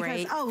 Aren't they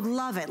great? Because, oh,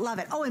 love it, love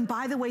it. Oh, and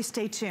by the way,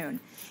 stay tuned.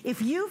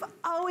 If you've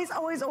always,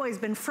 always, always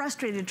been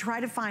frustrated to try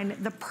to find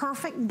the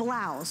perfect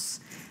blouse,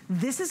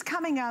 this is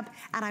coming up,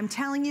 and I'm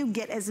telling you,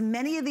 get as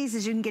many of these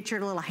as you can get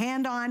your little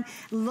hand on.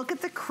 Look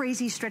at the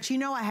crazy stretch. You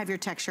know I have your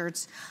tech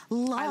shirts.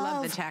 I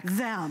love the tech.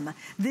 Them.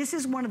 This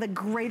is one of the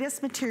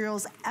greatest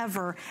materials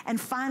ever. And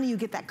finally, you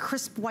get that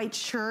crisp white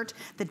shirt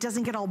that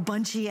doesn't get all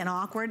bunchy and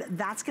awkward.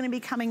 That's gonna be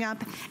coming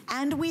up.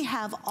 And we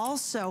have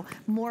also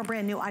more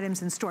brand new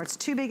items in store. It's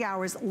 2 big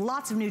hours,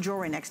 lots of new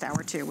jewelry next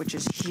hour too, which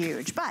is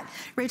huge. But,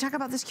 ready to talk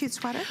about this cute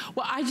sweater?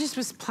 Well, I just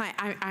was playing,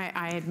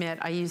 I admit,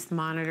 I used the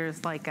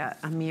monitors like a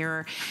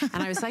mirror.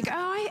 And I was like,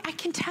 oh, I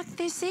can tuck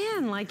this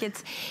in. Like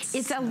it's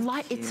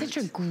such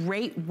a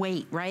great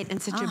weight, right?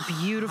 And such a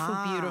beautiful,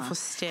 beautiful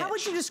stitch. How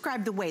would you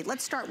describe the weight?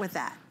 Let's start with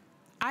that.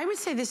 I would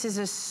say this is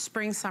a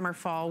spring, summer,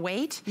 fall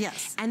weight.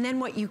 Yes. And then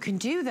what you can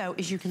do though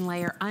is you can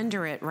layer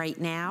under it right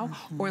now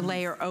or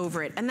layer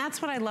over it. And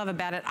that's what I love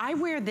about it. I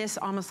wear this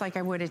almost like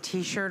I would a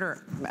t-shirt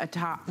or a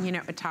top, you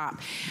know, a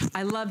top.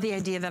 I love the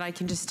idea that I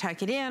can just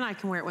tuck it in. I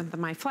can wear it with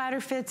my flatter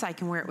fits. I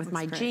can wear it with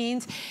my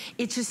jeans.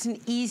 It's just an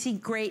easy,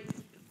 great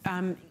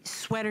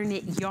sweater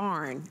knit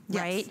yarn,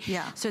 right?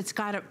 Yeah. So it's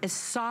got a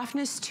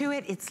softness to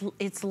it.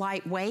 It's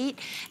lightweight,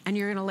 and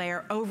you're gonna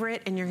layer over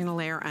it, and you're gonna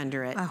layer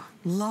under it. Oh,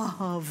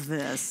 love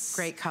this.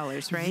 Great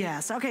colors, right?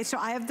 Yes. Okay, so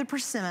I have the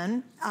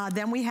persimmon.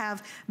 Then we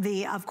have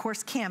the, of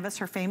course, canvas,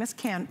 her famous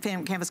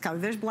canvas color.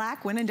 There's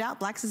black. When in doubt,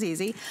 black's is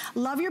easy.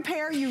 Love your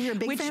pear. You're a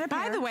big fan of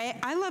pear. By the way,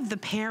 I love the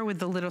pear with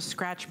the little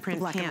scratch print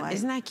black and white.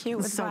 Isn't that cute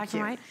with so black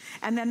cute. and white?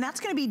 And then that's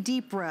gonna be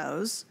deep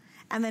rose.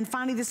 And then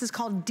finally, this is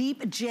called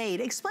Deep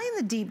Jade. Explain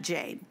the Deep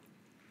Jade.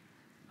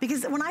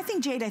 Because when I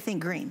think jade, I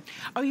think green.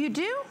 Oh, you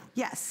do?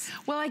 Yes.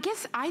 Well,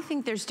 I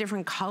think there's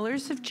different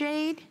colors of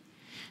jade.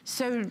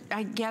 So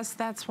I guess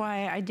that's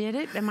why I did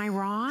it. Am I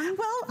wrong?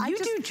 Well, you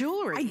do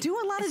jewelry. I do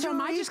a lot of jewelry. So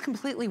am I just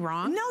completely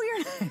wrong? No, you're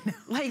not. No.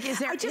 Like, is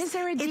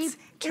there a deep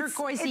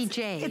turquoisey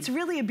jade? It's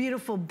really a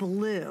beautiful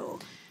blue.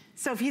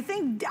 So if you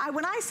think,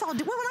 when I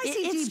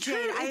see deep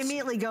jade, I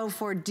immediately go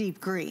for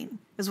deep green,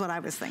 is what I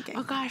was thinking.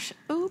 Oh gosh,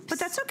 oops. But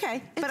that's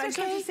okay. But I just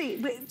want to see.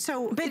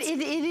 But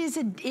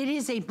it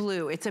is a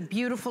blue. It's a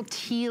beautiful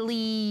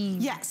tealy.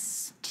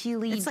 Yes.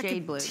 Tealy it's like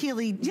jade blue.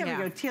 Tealy, there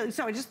we go, tealy.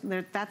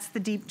 So that's the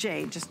deep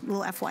jade, just a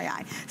little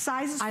FYI.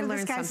 Sizes for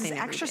this, guys, is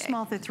extra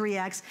small through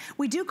 3X.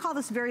 We do call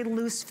this very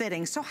loose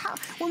fitting. So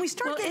when we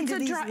start getting to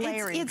these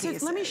layering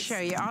pieces. Let me show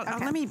you.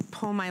 Let me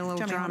pull my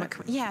little drama.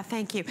 Yeah,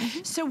 thank you.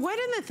 So one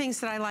of the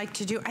things that I like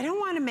to do, I don't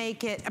want to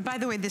make it, by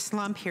the way, this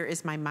lump here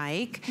is my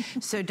mic,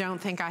 so don't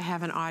think I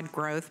have an odd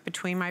growth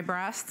between my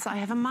breasts. I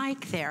have a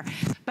mic there.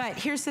 But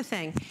here's the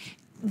thing.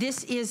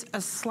 This is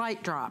a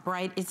slight drop,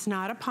 right? It's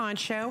not a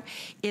poncho.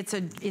 It's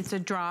a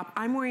drop.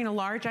 I'm wearing a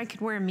large. I could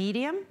wear a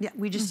medium. Yeah.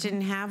 We just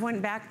didn't have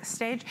one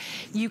backstage.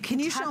 Can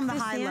you show them the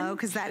high-low?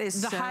 Because that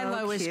is so cute. The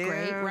high-low is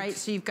great, right?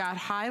 So you've got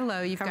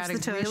high-low. You've got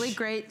a really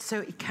great,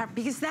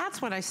 because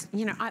that's what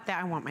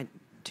I want my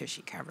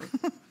tushy covered.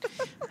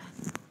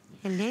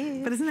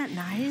 Hello. But isn't that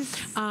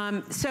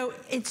nice? So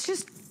it's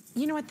just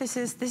you know what this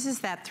is? This is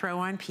that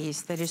throw-on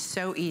piece that is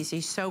so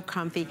easy, so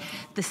comfy.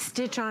 The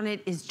stitch on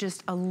it is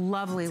just a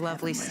lovely,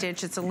 lovely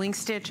stitch. It's a link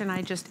stitch, and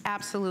I just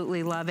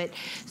absolutely love it.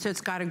 So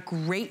it's got a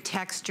great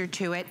texture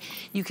to it.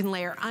 You can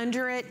layer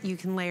under it. You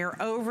can layer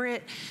over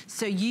it.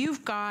 So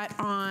you've got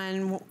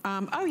on,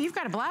 oh, you've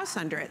got a blouse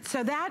under it.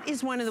 So that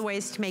is one of the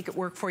ways to make it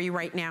work for you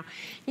right now.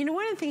 You know,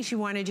 one of the things you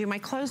want to do, my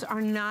clothes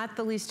are not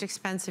the least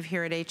expensive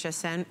here at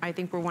HSN. I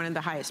think we're one of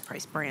the highest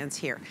priced brands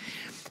here.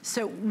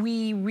 So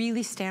we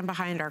really stand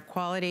behind our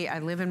quality. I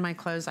live in my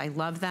clothes, I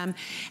love them.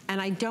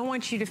 And I don't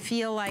want you to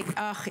feel like,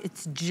 ugh,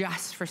 it's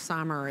just for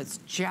summer, or it's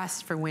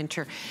just for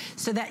winter.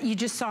 So that you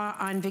just saw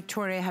on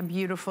Victoria how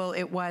beautiful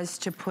it was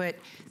to put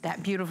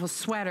that beautiful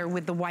sweater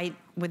with the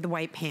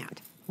white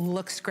pant.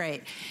 Looks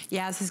great.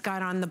 Yaz has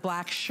got on the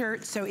black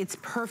shirt, so it's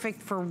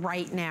perfect for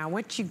right now.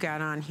 What you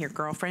got on here,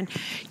 girlfriend?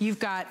 You've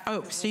got,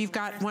 oh, so you've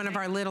got one of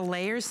our little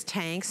layers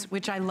tanks,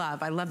 which I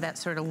love. I love that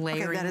sort of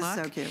layering look. That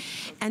is so cute.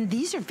 And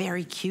these are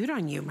very cute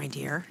on you, my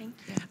dear. Thank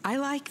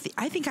you.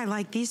 I think I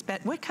like these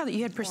better. What color?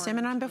 You had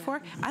persimmon on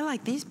before? I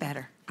like these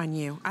better on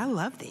you. I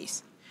love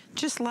these.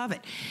 Just love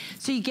it.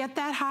 So you get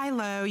that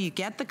high-low, you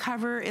get the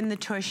cover in the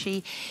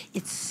tushy.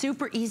 It's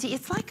super easy.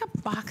 It's like a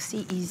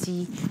boxy,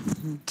 easy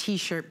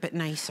t-shirt, but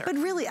nicer. But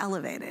really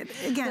elevated.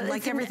 Again,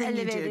 like everything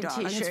you do,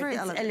 darling. It's very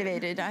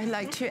elevated. I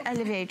like to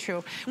elevate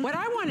you. What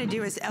I want to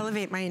do is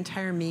elevate my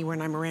entire me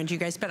when I'm around you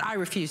guys, but I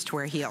refuse to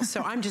wear heels,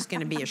 so I'm just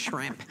going to be a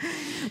shrimp.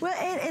 Well,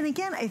 and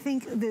again, I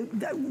think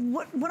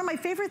one of my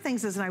favorite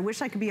things is, and I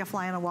wish I could be a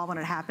fly on the wall when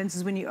it happens,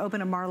 is when you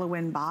open a Marla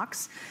Wynne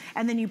box,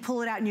 and then you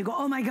pull it out and you go,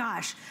 oh my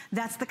gosh,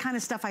 that's the kind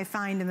of stuff I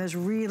find in those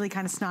really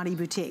kind of snotty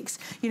boutiques.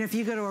 You know, if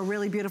you go to a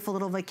really beautiful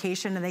little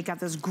vacation and they got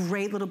those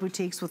great little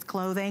boutiques with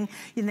clothing,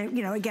 you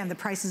know, again, the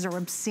prices are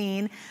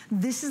obscene.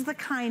 This is the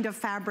kind of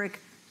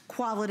fabric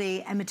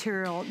quality and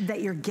material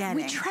that you're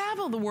getting. We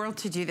travel the world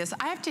to do this.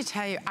 I have to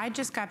tell you, I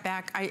just got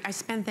back, I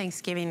spent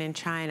Thanksgiving in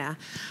China.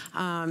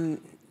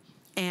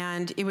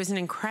 And it was an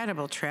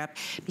incredible trip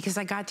because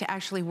I got to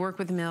actually work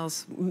with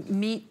mills,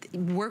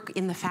 work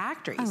in the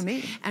factories,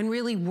 and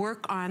really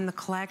work on the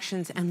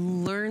collections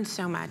and learn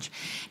so much.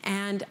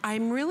 And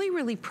I'm really,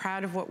 really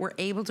proud of what we're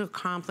able to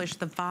accomplish,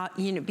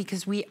 you know,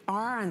 because we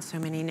are on so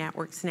many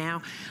networks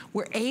now.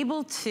 We're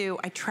able to,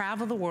 I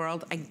travel the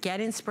world, I get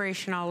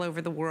inspiration all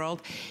over the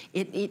world.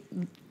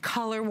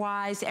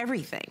 Color-wise,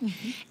 everything.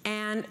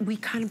 And we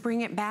kind of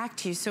bring it back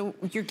to you. So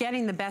you're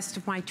getting the best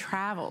of my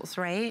travels,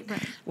 right?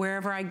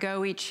 Wherever I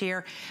go each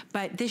year.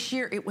 But this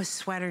year it was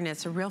sweater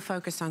knits, a real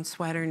focus on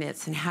sweater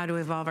knits and how to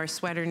evolve our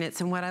sweater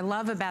knits. And what I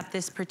love about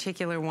this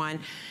particular one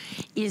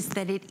is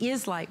that it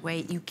is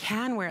lightweight. You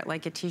can wear it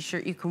like a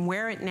t-shirt. You can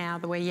wear it now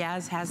the way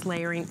Yaz has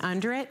layering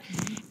under it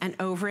and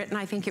over it. And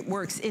I think it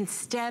works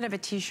instead of a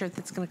t-shirt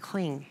that's gonna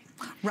cling.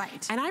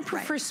 Right. And I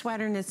prefer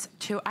sweater knits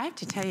too. I have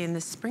to tell you, in the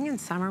spring and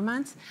summer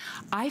months,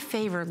 I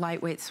favor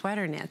lightweight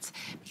sweater knits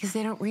because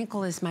they don't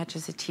wrinkle as much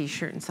as a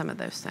t-shirt and some of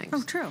those things.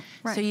 Oh, true.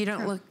 Right. So you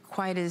don't look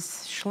quite as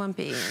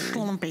schlumpy.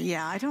 Schlumpy,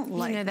 yeah, I don't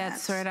like that. You know, that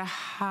sort of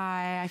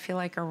high, I feel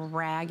like a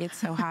rag, it's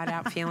so hot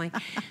out feeling.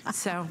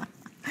 So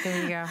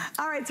there you go.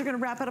 All right, so we're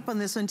gonna wrap it up on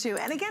this one too.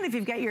 And again, if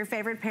you've got your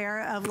favorite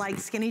pair of like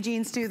skinny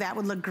jeans too, that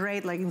would look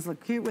great. Leggings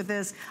look cute with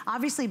this.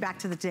 Obviously back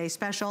to the Today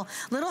Special.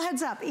 Little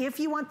heads up, if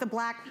you want the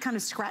black kind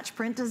of scratch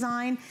print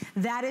design,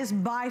 that is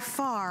by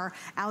far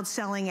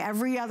outselling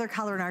every other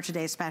color in our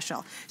Today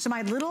Special. So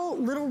my little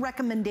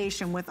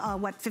recommendation with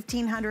what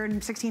 1,500 and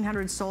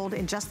 1,600 sold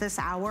in just this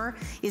hour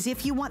is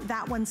if you want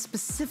that one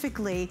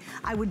specifically,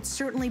 I would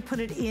certainly put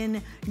it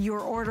in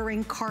your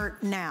ordering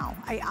cart now.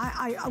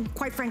 I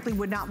quite frankly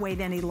would not wait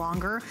any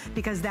longer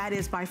because that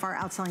is by far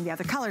outselling the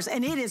other colors,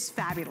 and it is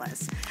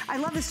fabulous. I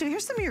love this too.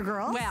 Here's some of your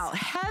girls. Well,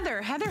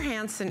 Heather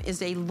Hansen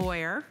is a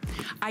lawyer.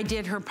 I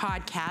did her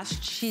podcast.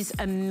 She's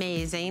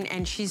amazing,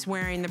 and she's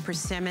wearing the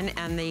persimmon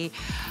and the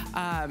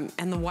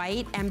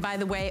white. And by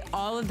the way,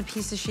 all of the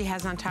pieces she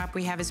has on top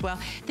we have as well.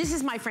 This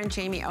is my friend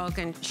Jamie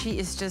Olkin. She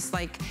is just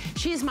like,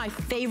 she is my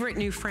favorite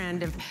new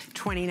friend of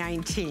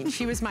 2019.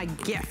 She was my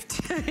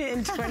gift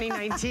in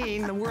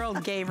 2019. The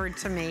world gave her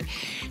to me.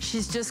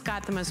 She's just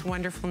got the most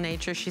wonderful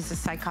nature. She's a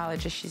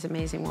psychologist. She's an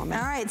amazing woman.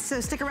 All right, so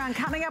stick around.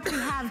 Coming up, we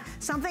have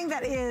something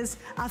that is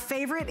a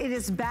favorite. It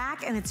is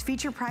back, and it's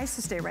feature price,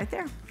 so stay right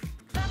there.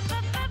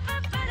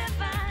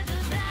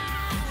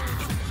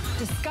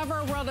 Discover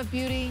a world of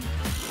beauty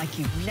like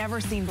you've never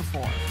seen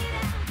before.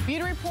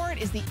 Beauty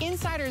Report is the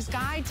insider's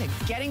guide to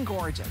getting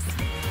gorgeous.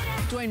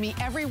 Join me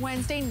every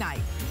Wednesday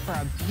night for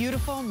a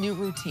beautiful new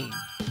routine.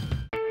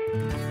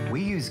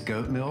 We use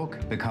goat milk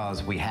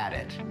because we had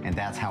it, and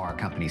that's how our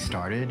company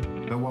started.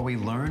 But what we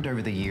learned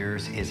over the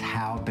years is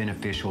how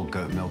beneficial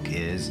goat milk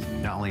is,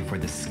 not only for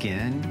the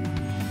skin,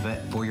 but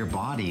for your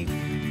body.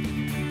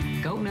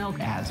 Goat milk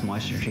adds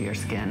moisture to your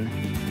skin.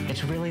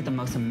 It's really the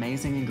most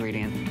amazing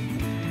ingredient.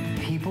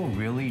 People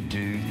really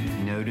do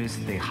notice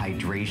the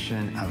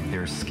hydration of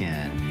their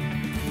skin.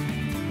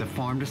 The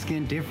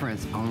farm-to-skin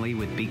difference, only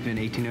with Beekman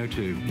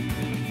 1802.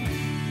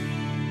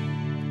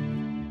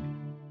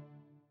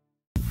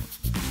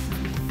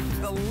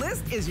 The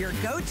list is is your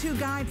go-to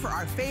guide for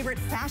our favorite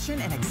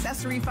fashion and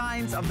accessory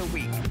finds of the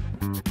week.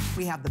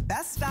 We have the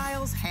best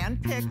styles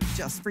handpicked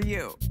just for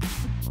you.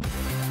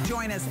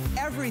 Join us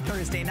every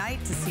Thursday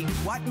night to see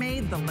what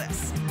made the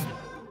list.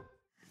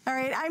 All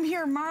right, I'm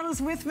here,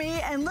 Marla's with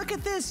me, and look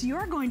at this.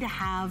 You're going to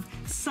have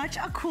such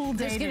a cool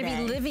day today. There's going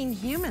to be living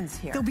humans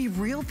here. There'll be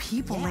real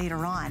people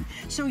later on.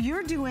 So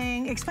you're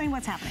doing, explain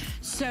what's happening.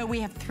 So we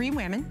have 3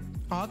 women,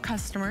 all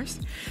customers.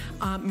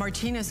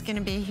 Martina's going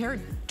to be here.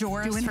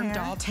 Doris from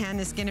Dolltown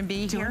is going to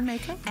be here.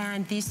 Makeup.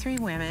 And these 3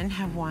 women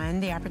have won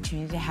the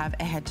opportunity to have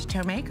a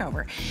head-to-toe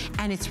makeover.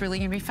 And it's really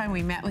going to be fun.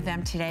 We met with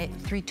them today.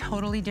 3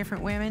 totally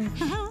different women.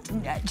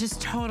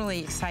 Just totally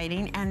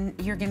exciting. And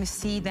you're going to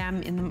see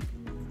them in the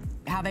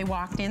how they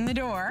walked in the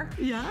door.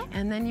 Yeah.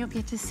 And then you'll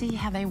get to see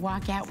how they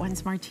walk out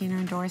once Martina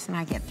and Doris and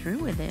I get through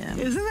with them.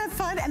 Isn't that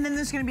fun? And then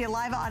there's going to be a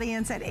live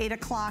audience at 8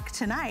 o'clock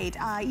tonight,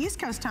 East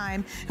Coast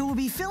time, who will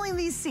be filling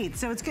these seats.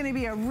 So it's going to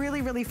be a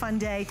really, really fun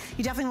day.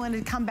 You definitely want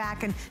to come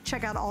back and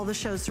check out all the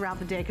shows throughout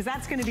the day, because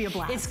that's going to be a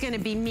blast. It's going to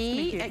be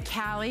me,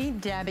 Callie,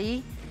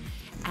 Debbie,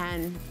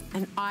 and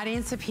an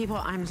audience of people.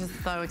 I'm just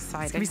so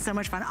excited. It's gonna be so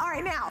much fun. All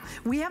right, now,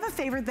 we have a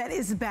favorite that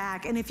is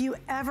back, and if you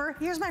ever,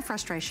 here's my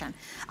frustration.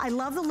 I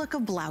love the look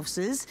of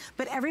blouses,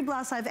 but every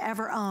blouse I've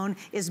ever owned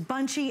is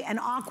bunchy and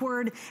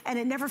awkward, and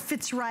it never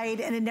fits right,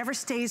 and it never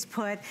stays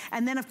put.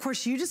 And then, of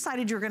course, you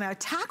decided you're gonna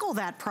tackle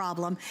that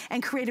problem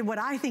and created what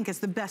I think is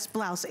the best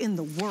blouse in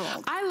the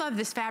world. I love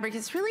this fabric.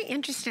 It's really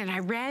interesting. I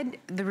read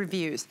the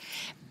reviews.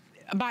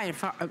 By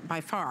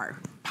far,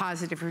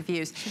 positive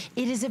reviews.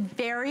 It is a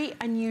very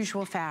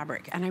unusual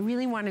fabric, and I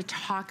really want to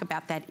talk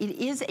about that. It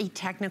is a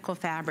technical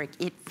fabric.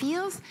 It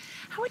feels,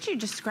 how would you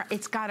describe,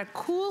 it's got a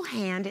cool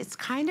hand, it's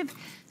kind of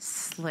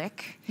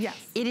slick. Yes.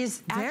 It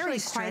is very actually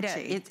quite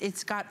stretchy.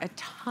 it's got a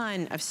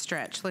ton of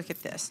stretch. Look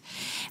at this.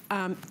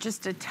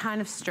 Just a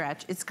ton of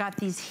stretch. It's got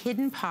these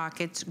hidden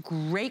pockets,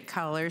 great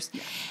colors.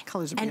 Yeah.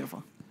 Colors are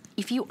beautiful.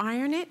 If you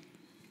iron it,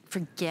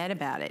 forget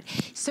about it.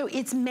 So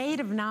it's made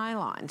of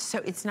nylon, so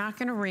it's not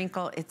gonna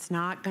wrinkle, it's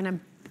not gonna,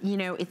 you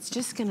know, it's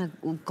just gonna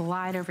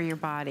glide over your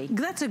body.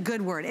 That's a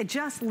good word. It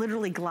just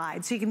literally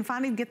glides. So you can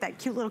finally get that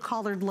cute little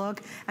collared look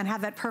and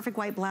have that perfect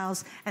white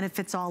blouse, and it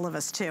fits all of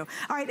us too.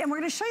 All right, and we're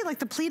gonna show you like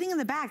the pleating in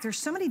the back. There's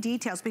so many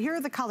details, but here are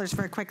the colors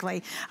very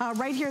quickly.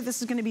 Right here,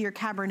 this is gonna be your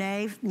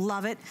Cabernet,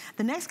 love it.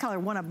 The next color,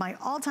 one of my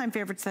all-time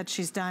favorites that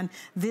she's done,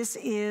 this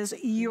is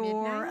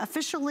your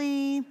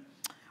officially,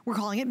 we're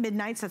calling it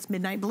Midnight, so that's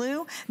Midnight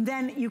Blue.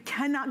 Then you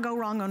cannot go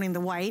wrong owning the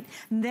white.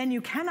 Then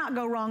you cannot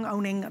go wrong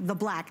owning the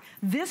black.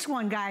 This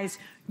one, guys,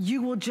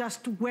 you will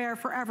just wear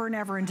forever and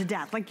ever into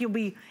death. Like you'll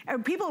be,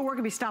 people at work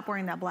will be stop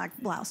wearing that black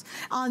blouse.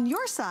 On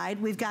your side,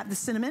 we've got the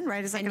cinnamon,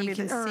 right? Is that and gonna you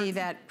be can see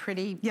that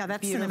pretty, that's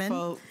beautiful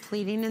cinnamon.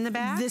 Pleating in the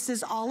back. This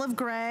is olive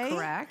gray.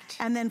 Correct.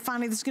 And then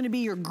finally, this is gonna be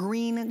your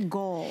green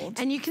gold.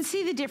 And you can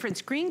see the difference.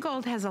 Green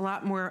gold has a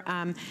lot more,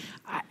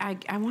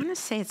 I wanna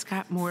say it's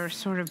got more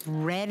sort of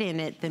red in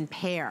it than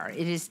pear.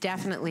 It is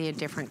definitely a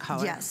different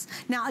color. Yes.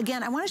 Now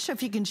again, I wanna show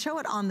if you can show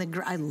it on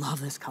the, I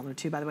love this color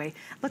too, by the way.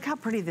 Look how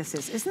pretty this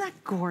is. Isn't that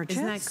gorgeous?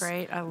 Isn't that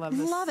great? I love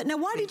this. Love it. Now,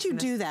 why did you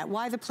do that?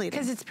 Why the pleating?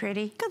 Because it's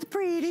pretty. Because it's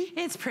pretty.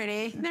 It's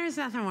pretty. There's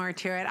nothing more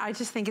to it. I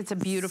just think it's a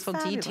beautiful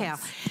detail.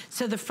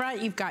 So the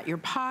front, you've got your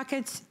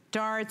pockets,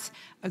 darts,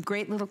 a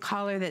great little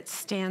collar that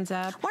stands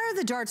up. Why are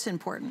the darts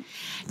important?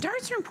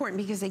 Darts are important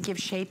because they give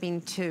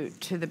shaping to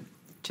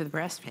the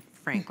breast,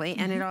 frankly,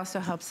 and it also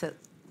helps it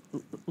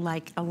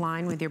like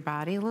align with your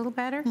body a little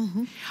better.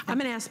 I'm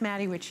gonna ask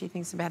Maddie what she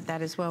thinks about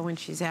that as well when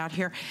she's out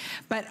here.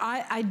 But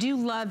I do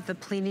love the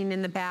pleating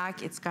in the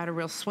back. It's got a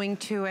real swing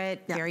to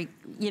it. Very,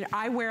 you know,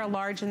 I wear a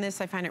large in this.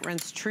 I find it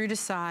runs true to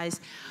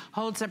size,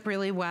 holds up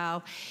really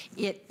well.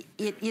 It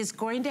is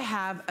going to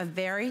have a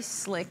very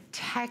slick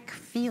tech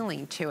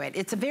feeling to it.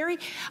 It's a very,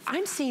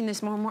 I'm seeing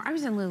this more and more. I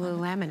was in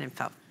Lululemon and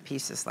felt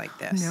pieces like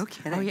this. No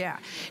kidding. Oh yeah.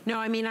 No,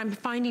 I mean, I'm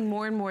finding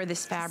more and more of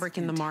this fabric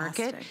in the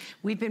market.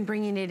 We've been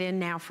bringing it in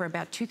now for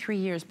about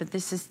 2-3 years, but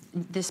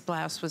this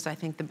blouse was, I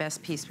think, the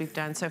best piece we've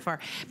done so far.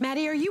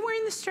 Maddie, are you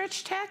wearing the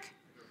stretch tech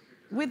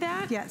with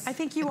that? Yes. I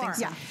think you are.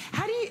 So. Yeah.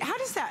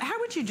 How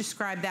would you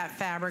describe that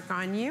fabric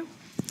on you?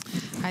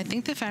 I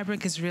think the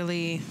fabric is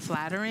really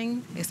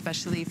flattering,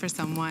 especially for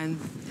someone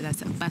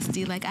that's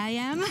busty like I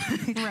am.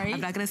 Right.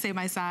 I'm not gonna say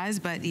my size,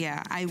 but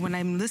yeah, when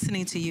I'm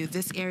listening to you,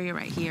 this area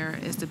right here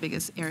is the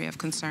biggest area of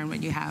concern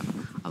when you have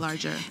a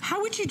larger.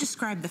 How would you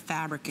describe the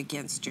fabric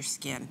against your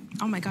skin?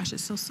 Oh my gosh,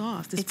 it's so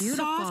soft. It's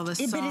beautiful. Soft,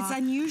 it's soft. but it's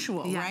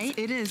unusual, Yes, right?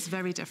 It is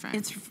very different.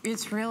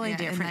 It's really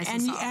different,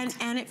 nice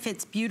and it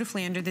fits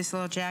beautifully under this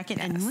little jacket.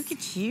 Yes. And look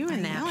at you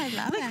in that. I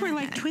love Look, it. we're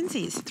like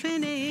twinsies.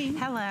 Twinning.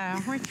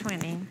 Hello, we're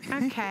twinning.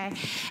 Okay,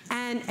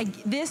 and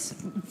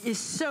this is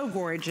so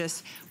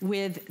gorgeous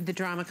with the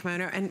drama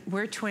kimono, and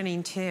we're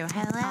twinning too.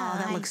 Hello,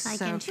 that looks like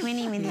so I'm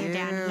twinning with you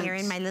down cute. here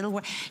in my little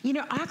world. You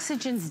know,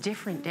 oxygen's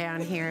different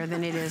down here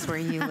than it is where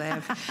you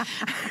live,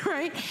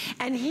 right?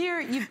 And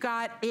here you've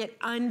got it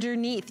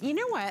underneath. You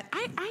know what?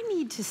 I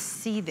need to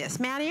see this.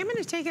 Maddie, I'm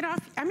gonna take it off.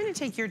 I'm gonna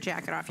take your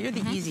jacket off. You're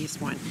the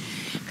easiest one.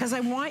 because I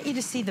want you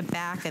to see the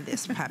back of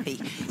this puppy.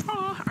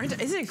 Oh,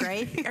 isn't it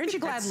great? Aren't you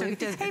glad Luke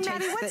does? Hey,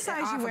 Maddie, what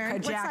size are you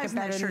wearing? What size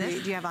net shirt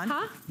do you have on?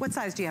 Huh? What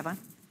size do you have on?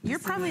 You're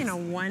probably in a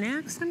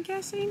 1X, I'm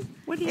guessing.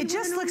 What do you? It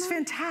just looks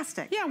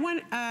fantastic. Yeah,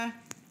 1X.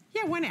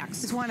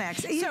 It's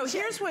 1X. So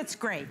here's what's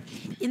great.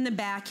 In the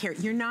back here,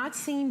 you're not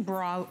seeing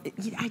bra.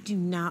 I do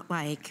not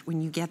like when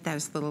you get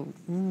those little,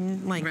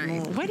 what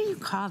do you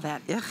call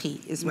that?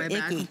 Icky is what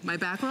icky. My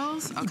back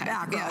rolls? Okay.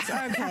 Back rolls,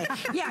 okay.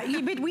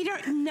 Yeah, but we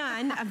don't,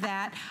 none of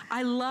that.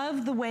 I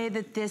love the way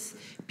that this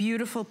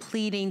beautiful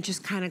pleating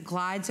just kind of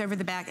glides over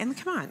the back. And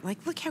come on,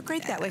 like, look how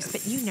great that looks.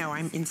 But you know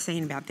I'm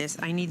insane about this.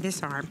 I need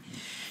this arm.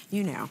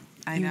 You know.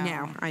 I know. You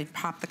know, I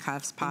pop the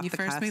cuffs, pop the cuffs.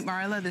 When you first meet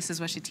Marla, this is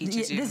what she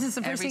teaches you. This is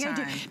the first thing I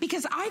do.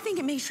 Because I think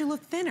it makes you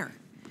look thinner.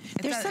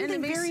 There's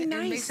something very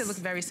nice. It makes it look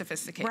very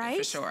sophisticated, right?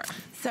 For sure.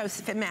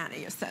 So,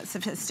 Maddie, you're so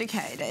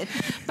sophisticated.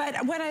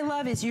 But what I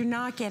love is you're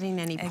not getting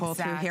any pull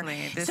through here.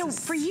 So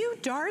for you,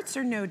 darts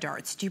or no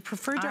darts? Do you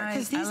prefer darts?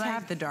 Because these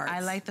have the darts.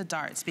 I like the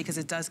darts because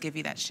it does give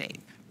you that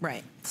shape.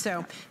 Right.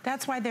 So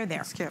that's why they're there.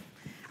 That's cute.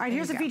 All right,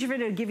 here's a feature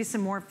video to give you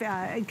some more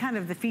kind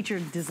of the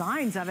featured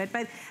designs of it.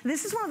 But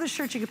this is one of the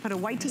shirts you could put a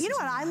white tee. You know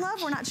what I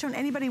love? We're not showing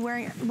anybody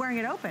wearing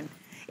it open.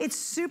 It's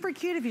super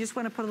cute if you just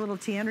want to put a little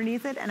tee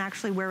underneath it and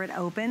actually wear it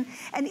open.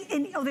 And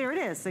oh, there it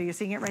is. So you're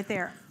seeing it right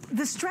there.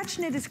 The stretch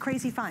knit is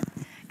crazy fun.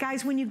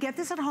 Guys, when you get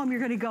this at home, you're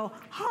going to go,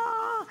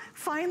 ah,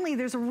 finally,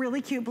 there's a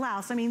really cute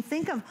blouse. I mean,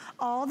 think of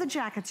all the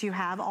jackets you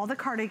have, all the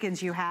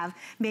cardigans you have.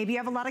 Maybe you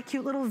have a lot of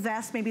cute little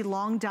vests, maybe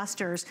long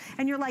dusters.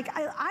 And you're like,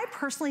 I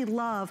personally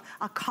love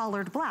a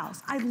collared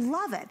blouse. I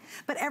love it.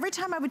 But every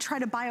time I would try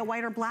to buy a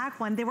white or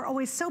black one, they were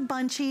always so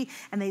bunchy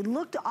and they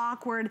looked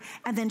awkward.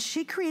 And then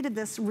she created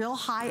this real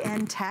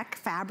high-end tech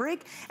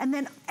fabric, and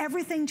then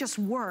everything just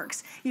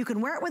works. You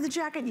can wear it with a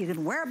jacket, you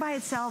can wear it by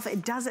itself,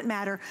 it doesn't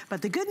matter.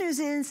 But the good news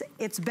is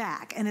it's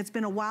back. And it's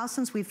been a while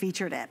since we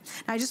featured it.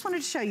 Now, I just wanted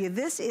to show you,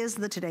 this is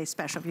the Today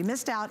Special. If you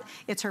missed out,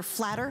 it's her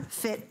flatter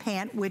fit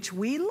pant, which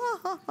we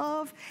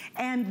love.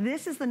 And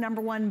this is the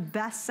 #1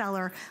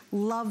 bestseller.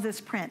 Love this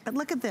print. But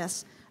look at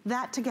this.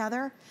 That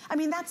together, I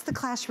mean, that's the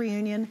class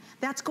reunion.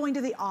 That's going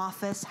to the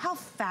office. How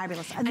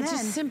fabulous. And it's then,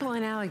 just simple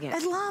and elegant.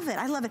 I love it.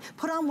 I love it.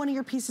 Put on one of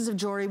your pieces of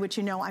jewelry, which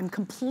you know I'm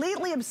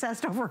completely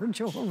obsessed over her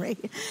jewelry.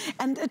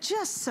 And it's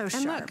just so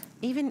sharp. And look,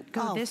 even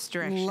go this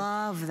direction.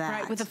 Love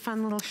that. Right, with a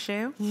fun little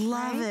shoe.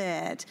 Love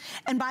it.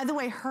 And by the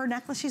way, her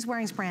necklace she's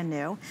wearing is brand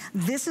new.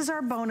 This is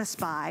our bonus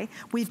buy.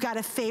 We've got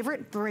a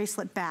favorite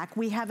bracelet back.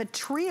 We have a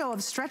trio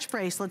of stretch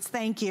bracelets.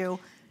 Thank you.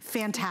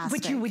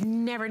 Fantastic. But you would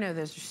never know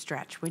those are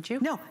stretch, would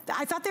you? No,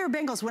 I thought they were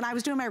bangles. When I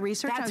was doing my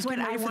research, That's I was what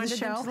getting ready I for wanted the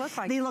show. them to look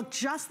like. They look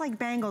just like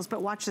bangles,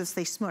 but watch this.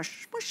 They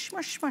smush, smush,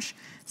 smush, smush.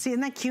 See,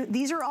 isn't that cute?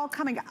 These are all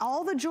coming.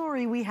 All the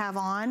jewelry we have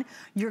on,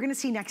 you're going to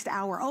see next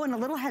hour. Oh, and a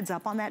little heads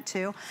up on that,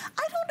 too.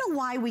 I don't know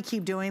why we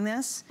keep doing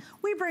this.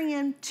 We bring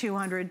in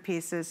 200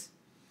 pieces.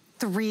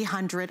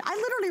 300. I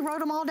literally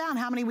wrote them all down,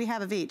 how many we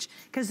have of each,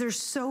 because there's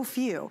so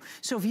few.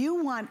 So if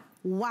you want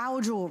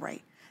wow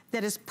jewelry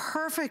that is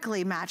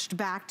perfectly matched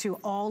back to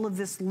all of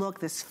this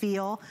look, this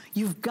feel,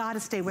 you've got to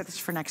stay with us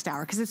for next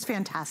hour because it's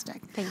fantastic.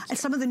 Thank you. And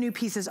some of the new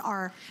pieces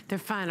are... They're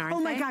fun, aren't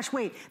they? Oh my gosh,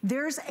 wait.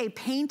 There's a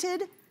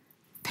painted...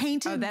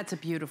 Oh, that's a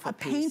beautiful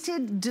piece. A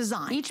painted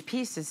design. Each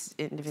piece is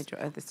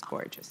individual. Oh, that's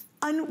gorgeous.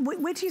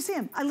 Wait till you see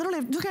him. I literally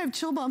have, look, I have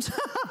chill bumps.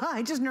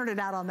 I just nerded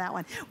out on that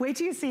one. Wait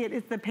till you see it.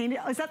 It's the painted,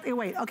 is that,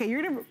 wait, okay,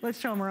 you're gonna, let's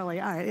show them early.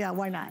 All right, yeah,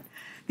 why not?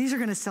 These are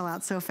gonna sell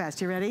out so fast.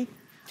 You ready?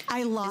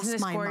 I lost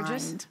my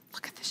mind.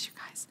 Look at this, you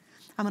guys.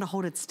 I'm gonna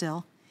hold it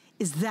still.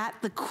 Is that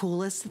the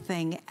coolest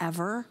thing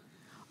ever?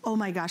 Oh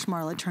my gosh,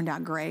 Marla, it turned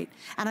out great.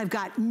 And I've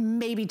got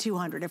maybe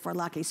 200 if we're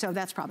lucky, so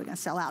that's probably gonna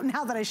sell out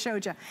now that I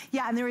showed you.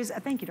 Yeah, and there is,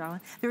 thank you,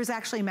 darling. There is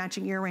actually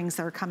matching earrings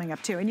that are coming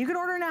up too. And you can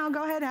order now,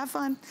 go ahead, have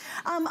fun.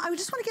 I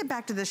just wanna get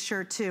back to this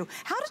shirt too.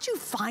 How did you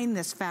find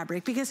this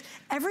fabric? Because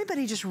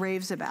everybody just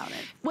raves about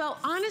it. Well,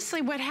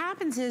 honestly, what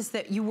happens is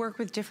that you work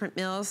with different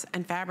mills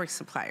and fabric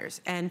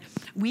suppliers. And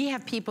we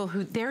have people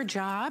who, their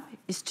job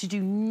is to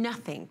do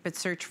nothing but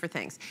search for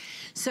things.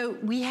 So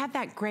we have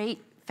that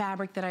great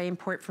fabric that I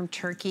import from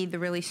Turkey, the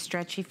really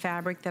stretchy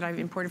fabric that I've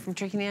imported from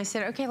Turkey. And I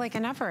said, okay, like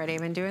enough already. I've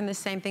been doing the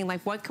same thing.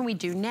 Like, what can we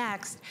do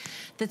next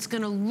that's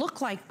gonna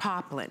look like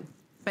poplin,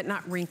 but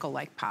not wrinkle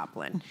like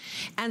poplin?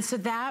 And so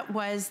that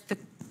was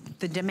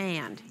the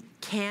demand.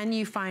 Can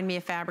you find me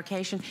a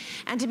fabrication?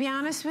 And to be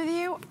honest with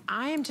you,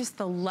 I am just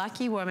the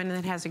lucky woman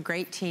that has a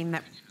great team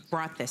that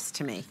brought this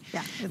to me.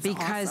 Yeah, it's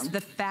because awesome.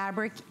 The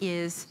fabric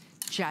is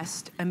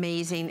just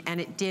amazing, and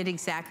it did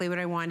exactly what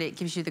I wanted. It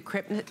gives you the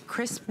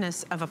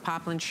crispness of a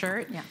poplin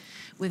shirt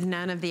with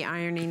none of the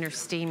ironing or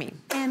steaming.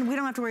 And we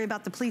don't have to worry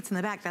about the pleats in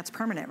the back. That's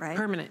permanent, right?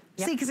 Permanent.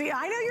 Yep. See, because I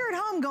know you're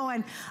at home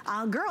going,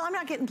 girl, I'm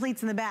not getting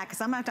pleats in the back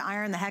because I'm going to have to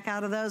iron the heck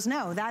out of those.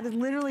 No, that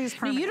literally is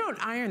permanent. No, you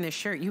don't iron this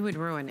shirt. You would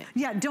ruin it.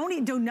 Yeah,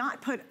 do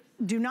not put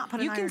do not put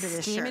an iron to this shirt. You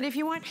can steam it if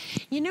you want.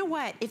 You know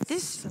what? If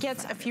this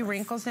gets a few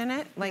wrinkles in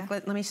it, like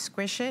let me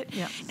squish it,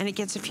 and it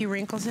gets a few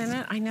wrinkles in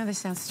it. I know this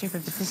sounds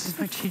stupid, but this is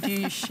what you do.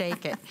 You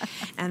shake it,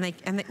 and they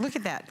look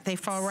at that. They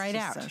fall right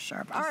out. So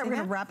sharp. All right, we're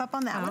gonna wrap up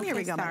on that one. Here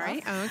we go.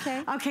 Sorry.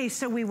 Okay. Okay,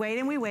 so we wait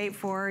and we wait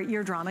for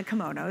your drama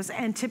kimonos,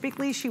 and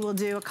typically she will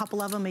do a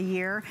couple of them a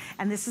year,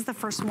 and this is the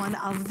first one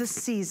of the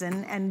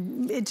season,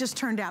 and it just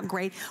turned out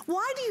great.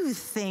 Why do you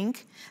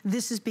think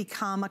this has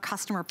become a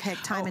customer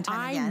pick time and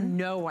time again? I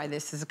know why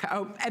this is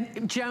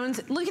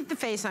Jones, look at the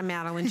face on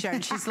Madeline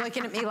Jones. She's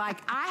looking at me like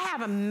I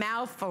have a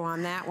mouthful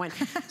on that one.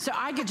 So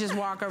I could just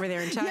walk over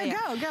there and tell you.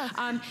 Go.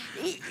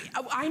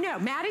 I know.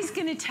 Maddie's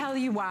going to tell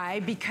you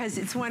why, because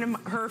it's one of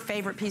her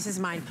favorite pieces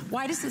of mine.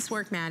 Why does this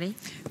work, Maddie?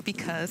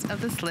 Because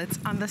of the slits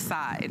on the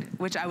side,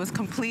 which I was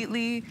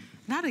completely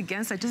not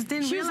against. I just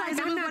didn't realize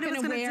like, what it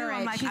was going to do.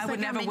 I'm like, I would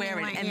never wear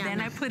it. And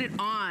then I put it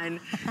on.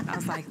 I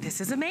was like,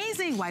 this is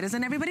amazing. Why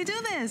doesn't everybody do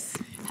this?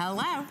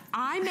 Hello.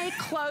 I make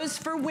clothes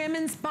for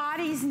women's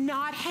bodies,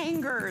 not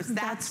hangers.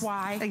 That's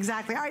why.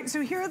 Exactly. All right,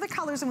 so here are the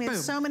colors, and we have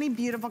so many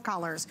beautiful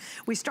colors.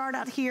 We start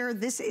out here.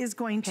 This is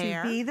going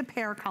to be the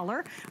pear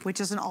color,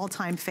 which is an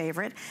all-time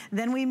favorite.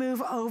 Then we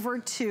move over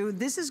to,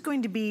 this is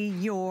going to be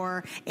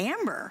your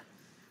amber.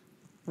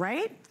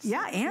 Right?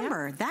 Yeah,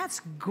 amber. Yep. That's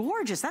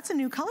gorgeous. That's a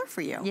new color for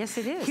you. Yes,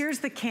 it is. Here's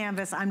the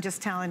canvas. I'm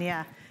just telling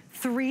you.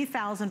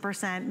 3,000%,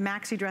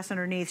 maxi dress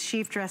underneath,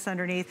 sheath dress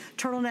underneath,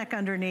 turtleneck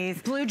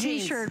underneath, blue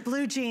jeans, t-shirt,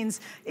 blue jeans.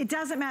 It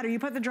doesn't matter. You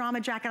put the drama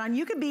jacket on.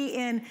 You could be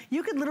in,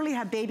 you could literally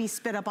have baby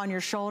spit up on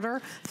your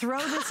shoulder. Throw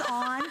this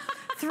on.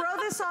 Throw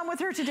this on with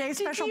her today's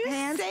special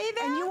pants.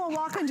 And you will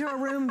walk into a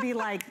room and be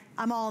like,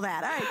 I'm all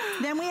that. All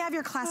right. Then we have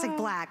your classic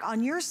black.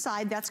 On your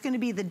side, that's going to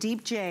be the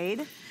deep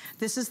jade.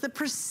 This is the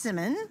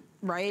persimmon.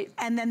 Right.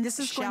 And then this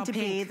is going to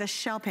be the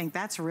shell pink.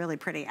 That's really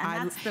pretty.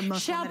 And that's the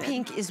most Shell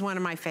pink is one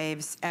of my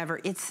faves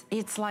ever.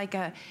 It's like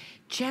a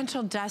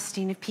gentle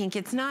dusting of pink.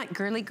 It's not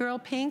girly girl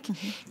pink.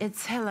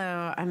 It's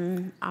hello,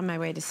 I'm on my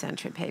way to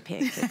Saint-Tropez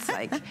pink. It's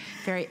like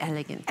very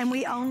elegant. And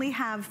we only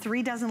have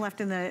 3 dozen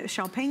left in the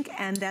shell pink,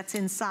 and that's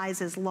in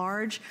sizes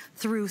large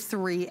through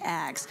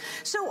 3X.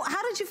 So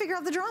how did you figure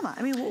out the drama?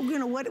 I mean, you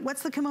know,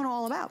 what's the kimono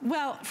all about?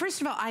 Well,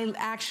 first of all, I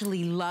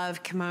actually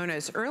love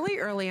kimonos.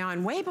 Early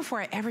on, way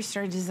before I ever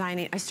started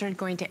designing, I started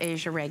going to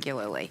Asia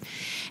regularly.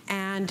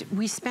 And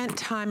we spent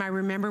time, I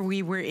remember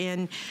we were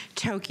in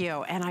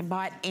Tokyo, and I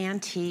bought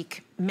antique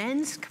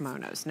men's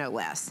kimonos, no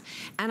less.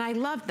 And I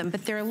love them,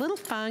 but they're a little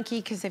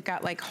funky because they've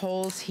got like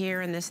holes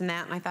here and this and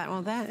that. And I thought,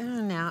 well, that,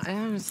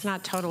 it's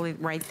not totally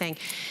the right thing.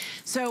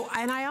 So,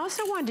 and I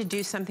also wanted to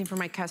do something for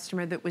my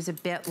customer that was a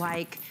bit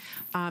like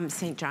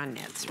St. John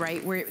knits,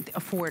 right? Where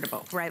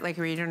affordable, right? Like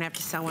where you don't have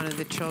to sell one of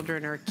the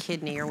children or a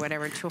kidney or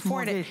whatever to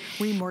afford it.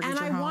 Remortgage and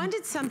your I home.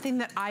 wanted something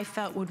that I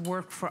felt would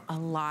work for a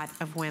lot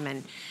of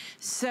women.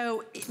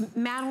 So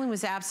Madeline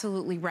was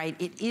absolutely right.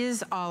 It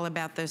is all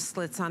about those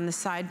slits on the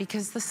side,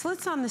 because the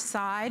slits on the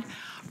side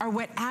are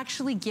what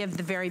actually give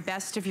the very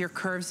best of your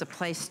curves a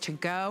place to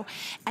go.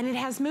 And it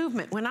has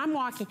movement. When I'm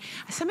walking,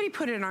 somebody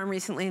put it on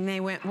recently and they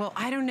went, well,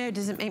 I don't know,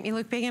 does it make me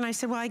look big? And I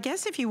said, well, I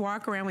guess if you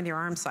walk around with your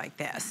arms like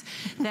this,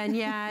 then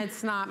yeah,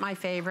 it's not my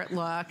favorite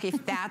look.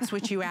 If that's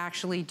what you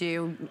actually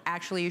do,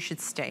 actually you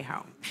should stay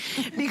home,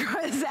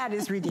 because that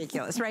is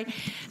ridiculous, right?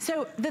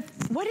 So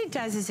what it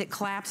does is it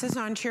collapses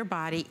onto your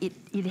body.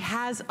 It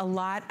has a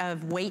lot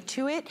of weight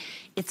to it.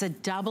 It's a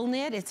double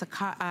knit. It's a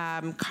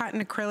cotton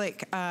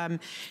acrylic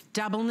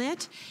double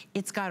knit.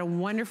 It's got a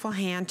wonderful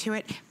hand to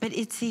it, but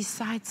it's these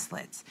side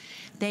slits.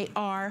 They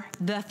are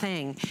the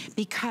thing,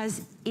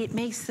 because it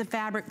makes the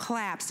fabric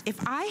collapse.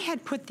 If I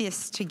had put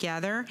this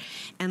together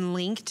and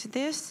linked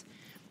this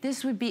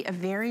would be a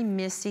very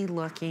messy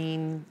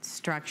looking,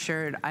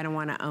 structured, I don't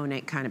want to own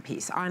it kind of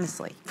piece,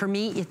 honestly. For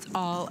me, it's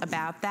all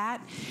about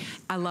that.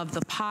 I love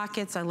the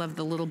pockets, I love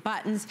the little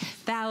buttons.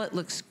 It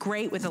looks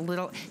great with a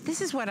little, this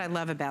is what I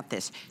love about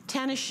this.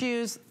 Tennis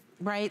shoes,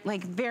 right?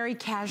 Like very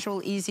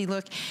casual, easy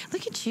look.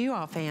 Look at you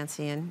all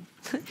fancy and,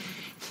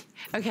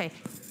 okay.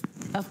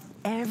 Of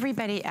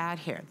everybody out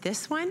here,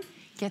 this one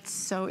gets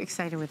so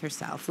excited with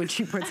herself when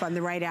she puts on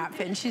the right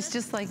outfit, and she's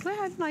just like,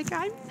 I'm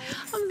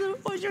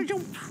oh, you're so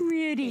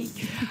pretty.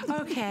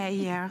 Okay,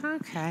 yeah,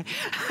 okay.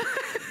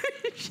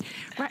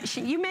 Right,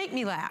 you make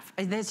me laugh.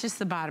 That's just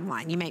the bottom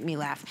line. You make me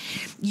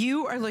laugh.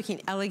 You are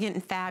looking elegant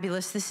and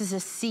fabulous. This is a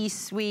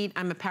C-suite.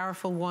 I'm a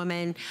powerful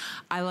woman.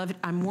 I love it.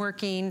 I'm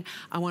working.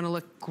 I want to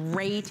look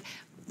great.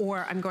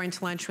 Or I'm going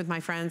to lunch with my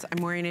friends.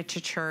 I'm wearing it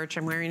to church.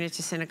 I'm wearing it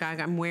to synagogue.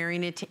 I'm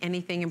wearing it to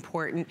anything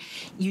important.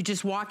 You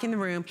just walk in the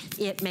room.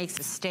 It makes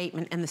a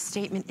statement, and the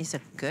statement is a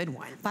good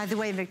one. By the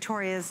way,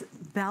 Victoria's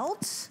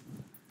belt,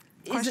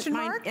 question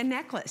mark, a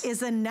necklace.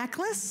 Is a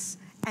necklace.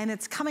 and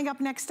it's coming up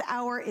next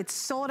hour. It's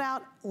sold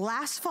out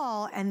last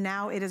fall, and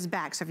now it is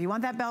back. So if you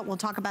want that belt, we'll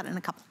talk about it in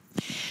a couple.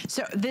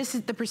 So this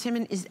is, the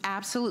persimmon is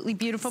absolutely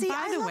beautiful. See,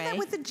 by the way, I love that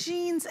with the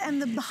jeans and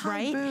the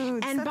high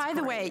boots. And that's by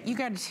the great. way, you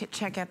got to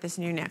check out this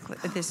new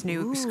necklace, this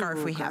new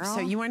scarf we have. girl.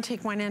 So you want to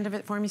take one end of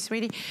it for me,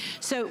 sweetie?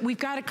 So we've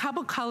got a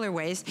couple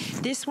colorways.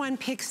 This one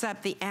picks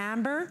up the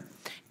amber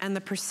and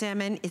the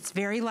persimmon. It's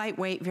very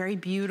lightweight, very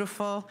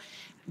beautiful.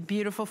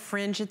 Beautiful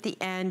fringe at the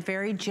end,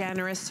 very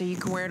generous, so you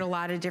can wear it a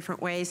lot of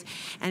different ways.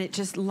 And it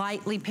just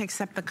lightly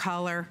picks up the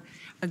color.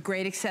 A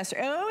great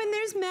accessory. Oh, and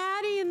there's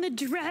Maddie in the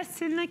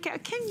dress and like,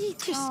 can you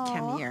just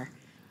come here?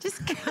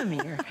 Just come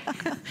here.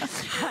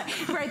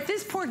 Right,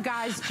 this poor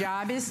guy's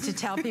job is to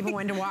tell people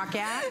when to walk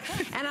out.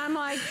 And I'm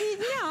like,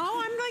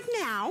 no, I'm like,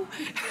 now.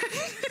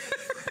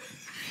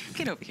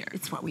 Get over here.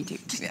 It's what we do.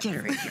 Just get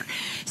over here.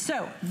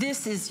 So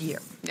this is you.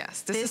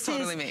 Yes, this is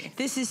totally me.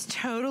 This is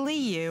totally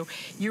you.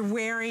 You're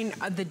wearing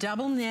the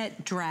double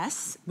knit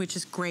dress, which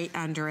is great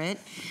under it.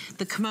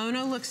 The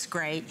kimono looks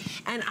great.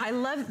 And I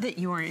love that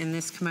you are in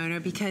this kimono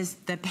because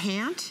the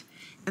pant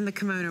and the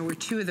kimono were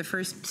two of the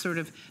first sort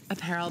of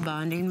apparel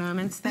bonding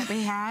moments that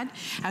we had.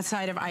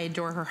 Outside of I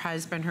adore her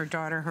husband, her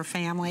daughter, her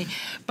family.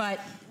 But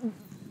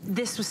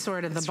this was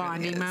sort of the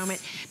bonding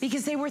moment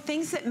because they were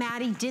things that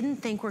Maddie didn't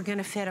think were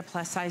gonna fit a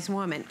plus size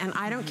woman. And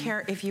I don't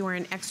care if you were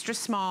an extra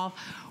small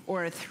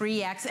or a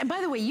 3X. And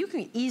by the way, you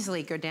can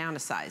easily go down a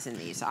size in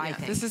these, I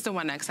think. This is the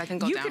 1X, I can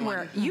go down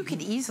one. You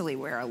could easily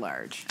wear a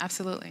large.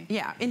 Absolutely.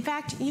 Yeah, in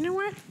fact, you know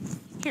what?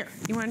 Here,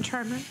 you want to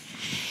try mine?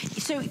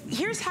 So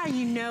here's how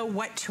you know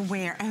what to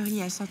wear. Oh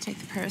yes, I'll take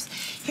the purse.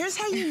 Here's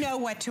how you know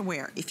what to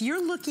wear. If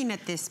you're looking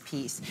at this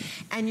piece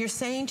and you're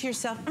saying to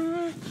yourself,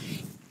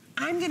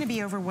 I'm gonna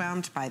be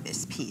overwhelmed by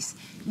this piece.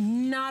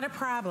 Not a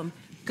problem,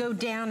 go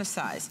down a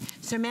size.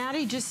 So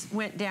Maddie just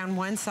went down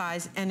one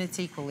size and it's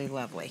equally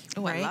lovely.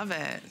 Oh, right? I love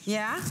it.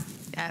 Yeah?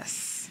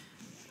 Yes.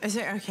 Is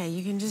it, okay,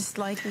 you can just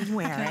like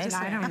wear it.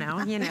 I don't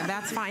know, you know,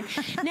 that's fine.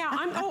 Now,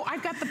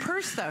 I've got the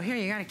purse though. Here,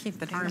 you gotta keep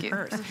the darn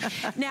purse.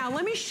 Now,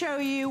 let me show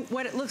you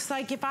what it looks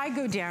like if I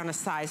go down a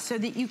size so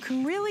that you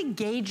can really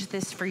gauge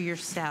this for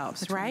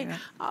yourselves, right?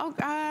 Oh,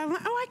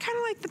 I kind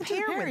of like the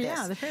pair with this.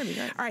 Yeah, the pair would be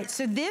great. All right,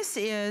 so this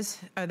is,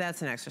 oh,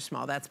 that's an extra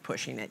small. That's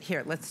pushing it.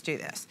 Here, let's do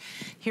this.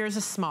 Here's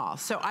a small.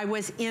 So I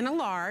was in a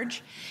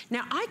large.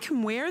 Now, I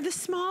can wear the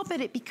small, but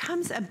it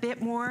becomes a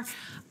bit more,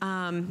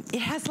 it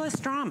has less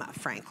drama,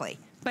 frankly.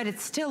 But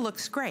it still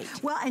looks great.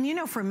 Well, and you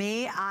know, for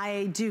me,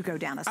 I do go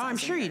down a size. Oh, I'm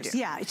sure you do.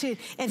 Yeah, it's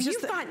just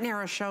you've got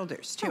narrow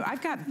shoulders too.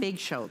 I've got big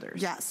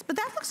shoulders. Yes, but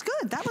that looks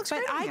good. That looks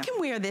great. But I can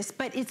wear this,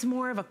 but it's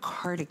more of a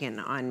cardigan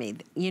on me.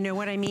 You know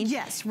what I mean?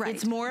 Yes, right.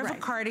 It's more of a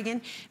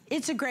cardigan.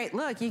 It's a great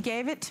look. You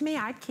gave it to me,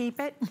 I'd keep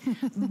it.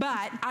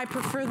 But I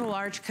prefer the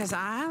large because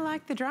I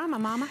like the drama,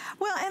 Mama.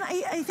 Well, and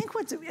I think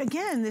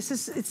again,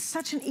 it's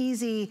such an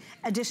easy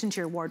addition to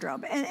your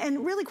wardrobe.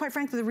 And really, quite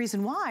frankly, the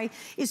reason why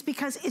is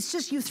because it's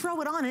just, you throw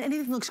it on and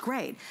anything looks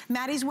great.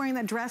 Maddie's wearing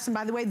that dress, and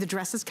by the way, the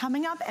dress is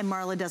coming up, and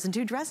Marla doesn't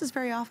do dresses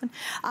very often.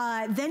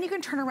 Then you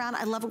can turn around.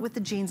 I love it with the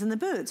jeans and the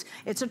boots.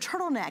 It's a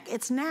turtleneck.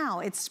 It's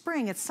now. It's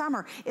spring. It's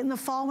summer. In the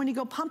fall, when you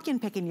go pumpkin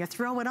picking, you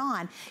throw it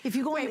on. If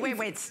you go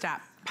wait,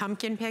 stop.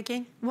 Pumpkin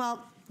picking?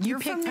 Well, you're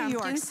from New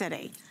York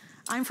City.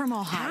 I'm from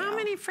Ohio. How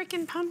many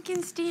freaking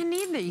pumpkins do you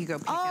need that you go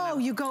picking up?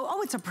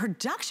 It's a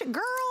production,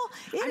 girl.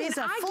 It is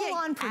a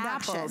full-on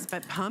production. Apples,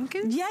 but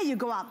pumpkins? Yeah, you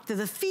go out to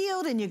the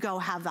field and you go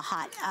have the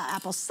hot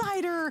apple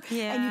cider,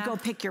 and you go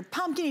pick your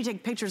pumpkin. You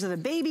take pictures of the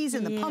babies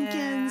and the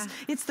pumpkins.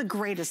 It's the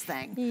greatest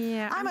thing.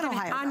 Yeah, I'm an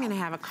Ohio girl. I'm gonna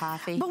have a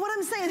coffee. But what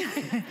I'm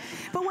saying,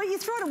 but when you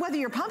throw it, whether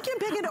you're pumpkin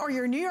picking or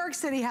you're New York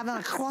City having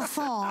a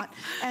croissant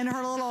and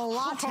her little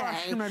latte,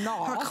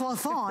 her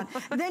croissant,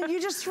 then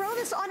you just throw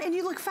this on and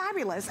you look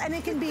fabulous. And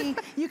it can be,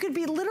 you could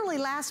be literally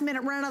last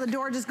minute running out the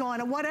door just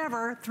going,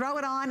 whatever, throw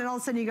it on, and all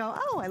of a sudden you go,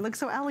 oh, I look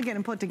so elegant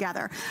and put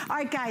together. All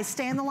right, guys,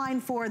 stay on the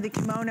line for the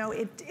kimono.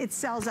 It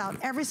sells out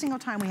every single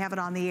time we have it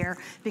on the air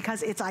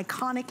because it's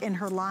iconic in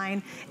her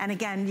line. And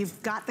again,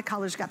 you've got the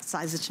colors, got the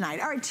sizes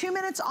tonight. All right, 2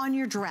 minutes on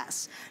your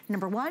dress.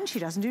 Number one, she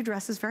doesn't do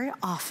dresses very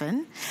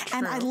often. True.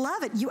 And I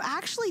love it. You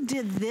actually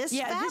did this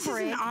fabric. This is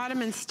an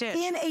ottoman stitch.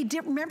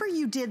 Remember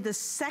you did the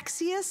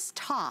sexiest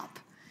top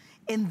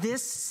in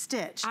this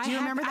stitch. Do you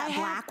remember that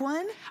black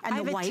one and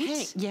the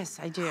white? Yes,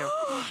 I do.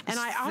 And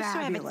I also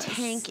have a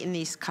tank in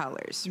these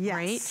colors,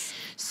 right?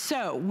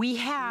 So we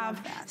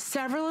have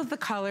several of the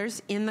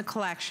colors in the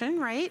collection,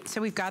 right?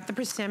 So we've got the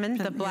persimmon,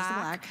 the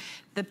black,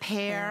 the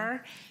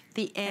pear,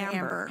 the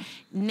amber.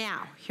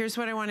 Now, here's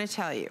what I want to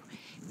tell you.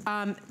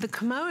 The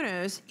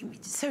kimonos,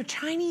 so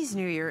Chinese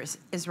New Year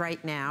is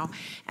right now,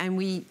 and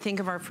we think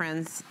of our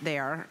friends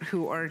there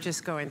who are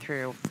just going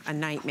through a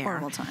nightmare.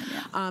 Horrible time,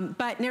 yeah.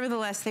 But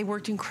nevertheless, they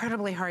worked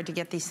incredibly hard to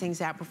get these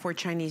things out before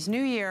Chinese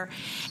New Year,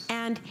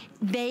 and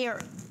they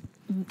are,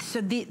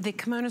 so the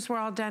kimonos were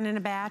all done in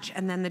a batch,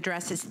 and then the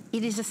dresses,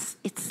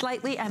 it's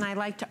slightly, and I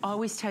like to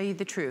always tell you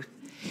the truth,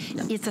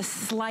 it's a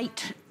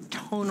slight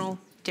tonal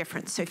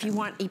difference. So if you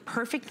want a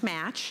perfect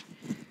match,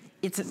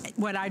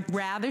 what I'd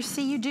rather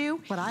see you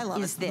do. What I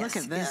love is this. Look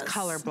at this. Is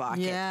color block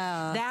it.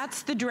 Yeah.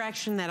 That's the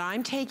direction that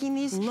I'm taking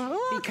these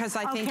because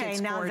I think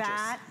it's gorgeous. Now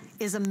that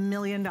is $1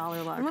 million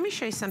look. Let me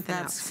show you something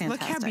else. Fantastic.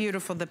 Look how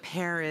beautiful the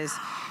pear is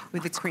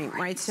with the cream,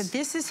 right? So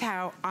this is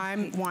how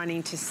I'm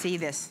wanting to see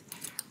this,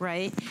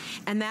 right?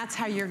 And that's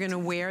how you're gonna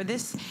wear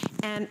this.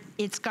 And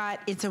it's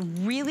a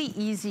really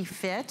easy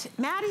fit.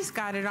 Maddie's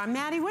got it on.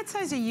 Maddie, what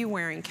size are you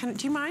wearing? Do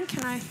you mind?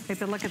 Can I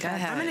take a look at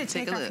that? I'm gonna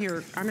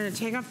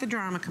take off the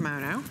drama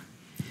kimono.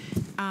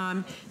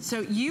 So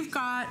you've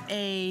got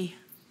a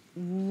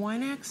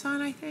 1X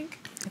on, I think?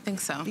 I think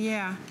so.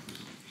 Yeah.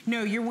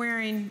 No, you're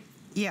wearing,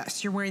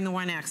 yes, you're wearing the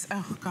 1X.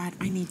 Oh God,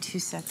 I need 2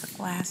 sets of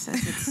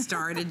glasses. It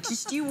started,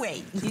 just you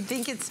wait. You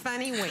think it's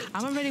funny? Wait.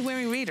 I'm already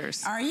wearing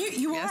readers. Are you?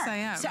 You are? Yes, I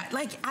am. So,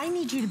 like, I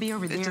need you to be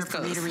over there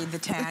for me to read the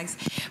tags.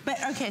 But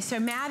okay, so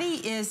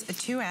Maddie is a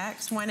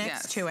 2X, 1X,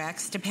 yes.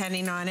 2X,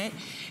 depending on it.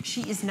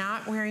 She is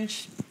not wearing,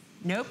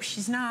 nope,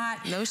 she's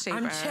not. No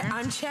shaper.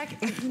 I'm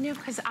checking, you know,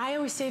 because I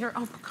always say to her,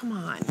 oh, come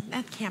on,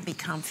 that can't be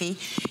comfy.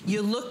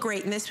 You look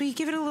great in this. Will you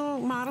give it a little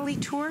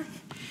modelly tour?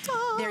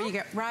 Oh. There you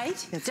go,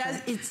 right?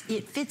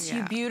 It fits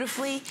you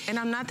beautifully. And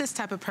I'm not this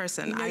type of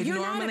person. No, you're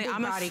normally, not a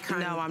big body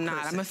kind No, I'm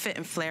not. person. I'm a fit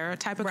and flare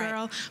type of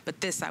girl,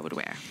 but this I would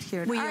wear.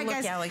 Cute. Well, all right,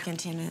 guys,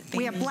 elegant in it.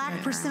 We have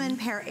black persimmon,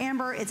 pear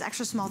amber. It's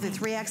extra small through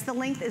 3X. The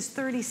length is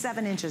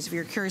 37 inches, if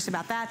you're curious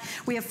about that.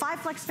 We have 5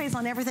 flex pays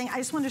on everything. I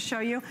just wanted to show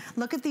you.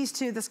 Look at these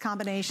two, this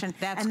combination.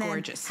 That's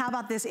gorgeous. How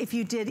about this? If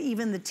you did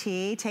even the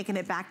tee, taking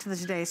it back to the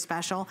Today's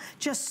Special,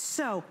 just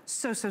so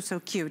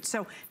cute.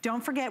 So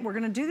don't forget, we're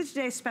gonna do the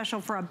Today's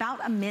Special for about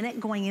a minute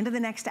going into the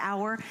next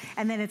hour,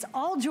 and then it's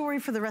all jewelry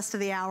for the rest of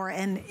the hour,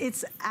 and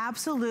it's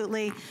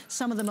absolutely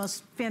some of the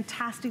most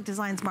fantastic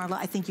designs, Marla,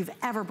 I think you've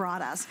ever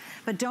brought us.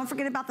 But don't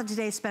forget about the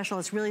Today's Special.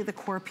 It's really the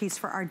core piece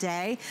for our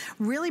day.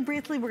 Really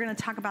briefly, we're gonna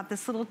talk about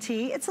this little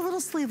tee. It's a little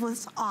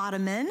sleeveless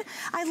ottoman.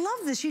 I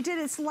love this. You did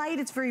it. It's light,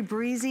 it's very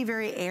breezy,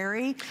 very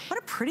airy. What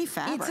a pretty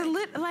fabric.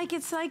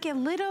 It's like a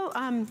little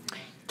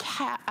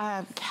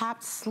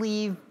cap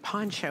sleeve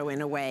poncho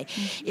in a way.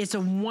 It's a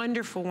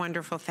wonderful,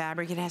 wonderful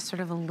fabric. It has sort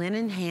of a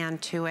linen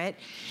hand to it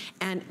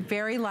and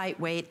very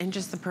lightweight and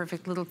just the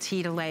perfect little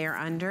tee to layer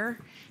under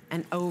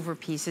and over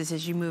pieces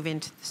as you move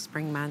into the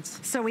spring months.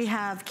 So we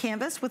have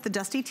canvas with the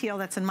dusty teal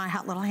that's in my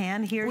hot little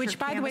hand. Here's which,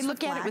 by the way,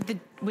 look at it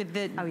with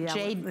the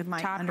jade with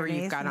my topper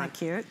you've got on.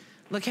 Cute.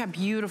 Look how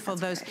beautiful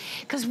those,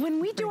 because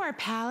when we do our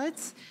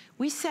palettes,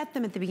 we set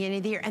them at the beginning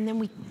of the year and then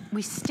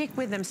we stick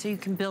with them so you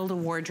can build a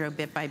wardrobe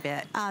bit by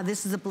bit.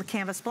 This is a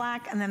canvas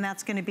black, and then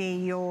that's gonna be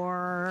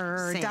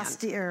your sand.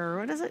 Dusty, or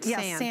what is it?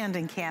 Sand. Yeah, sand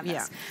and canvas.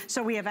 Yeah.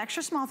 So we have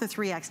extra small through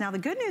 3X. Now the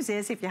good news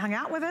is, if you hung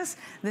out with us,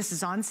 this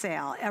is on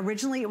sale.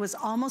 Originally it was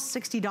almost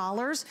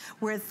 $60.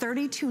 We're at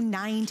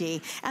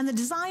 $32.90. And the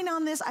design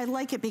on this, I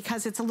like it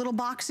because it's a little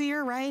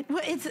boxier, right?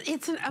 Well,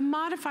 it's a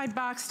modified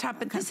box top,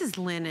 but this is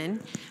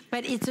linen,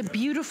 but it's a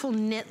beautiful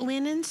knit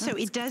linen, so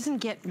it doesn't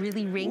get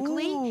really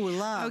wrinkly. Ooh,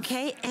 love.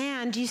 Okay,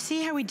 and you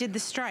see how we did the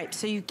stripes.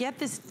 So you get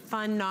this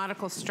fun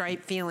nautical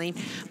stripe feeling,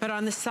 but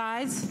on the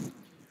sides,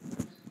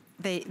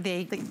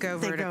 they go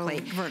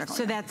vertically.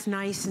 So that's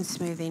nice and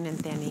smoothing and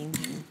thinning.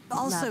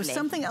 Also, lovely.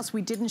 Something else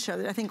we didn't show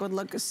that I think would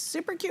look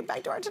super cute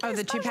back to our today's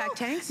the special. 2-pack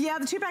tanks? Yeah,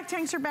 the 2-pack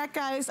tanks are back,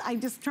 guys. I'm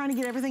just trying to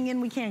get everything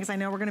in we can because I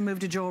know we're going to move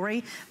to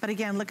jewelry. But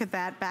again, look at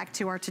that, back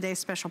to our today's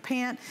special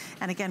pant.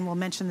 And again, we'll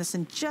mention this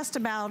in just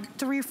about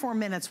 3 or 4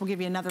 minutes. We'll give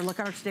you another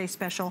look at our today's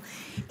special.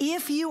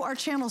 If you are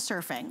channel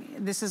surfing,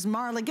 this is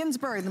Marla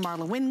Ginsburg, the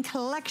Marla Wynne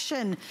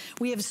collection.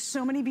 We have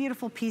so many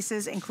beautiful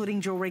pieces,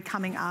 including jewelry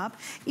coming up.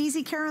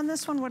 Easy care on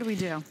this one, what do we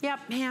do?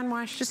 Yep, hand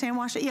wash. Just hand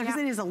wash it? Yeah, because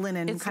it is a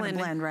linen kind of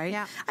blend, right?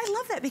 Yeah. I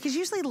love that because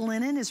usually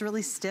linen is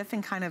really stiff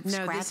and kind of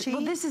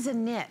scratchy. This is a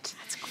knit.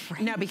 That's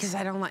great. No, because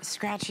I don't like,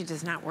 scratchy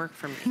does not work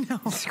for me.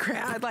 No.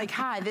 I'm like,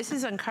 hi, this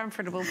is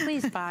uncomfortable.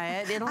 Please buy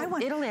it.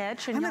 It'll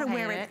itch and I'm gonna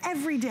wear it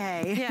every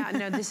day. Yeah,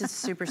 no, this is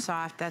super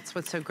soft. That's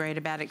what's so great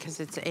about it because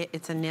it's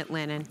a knit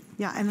linen.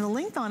 Yeah, and the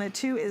length on it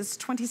too is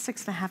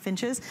 26.5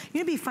 inches. You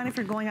know, it'd be fun if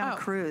you're going on a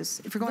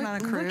cruise. If you're going on a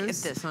cruise. Look at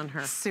this on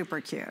her.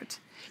 Super cute.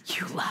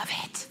 You love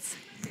it.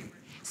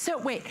 So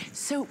wait,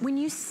 so when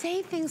you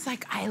say things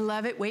like, I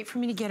love it, wait for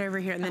me to get over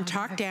here and then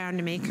talk down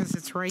to me because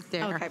it's right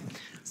there. Okay,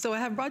 so I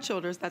have broad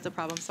shoulders, that's a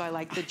problem. So I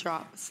like the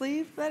drop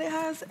sleeve that it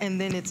has, and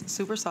then it's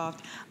super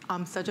soft.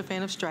 I'm such a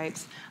fan of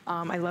stripes.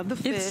 I love the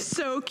fit. It's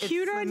so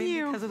cute on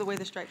you. Because of the way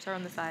the stripes are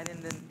on the side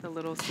and then the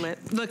little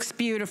slit. Looks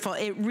beautiful.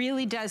 It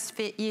really does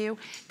fit you.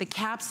 The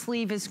cap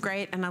sleeve is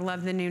great and I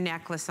love the new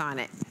necklace on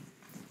it.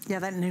 Yeah,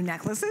 that new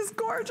necklace is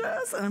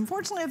gorgeous. And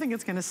unfortunately, I think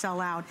it's gonna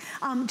sell out.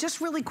 Just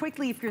really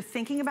quickly, if you're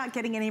thinking about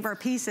getting any of our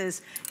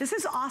pieces, this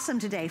is awesome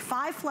today.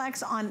 5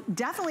 flex on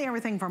definitely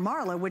everything from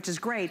Marla, which is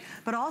great,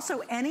 but also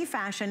any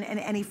fashion and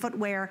any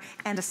footwear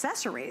and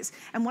accessories.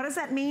 And what does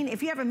that mean?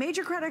 If you have a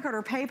major credit card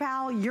or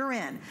PayPal, you're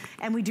in.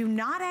 And we do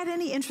not add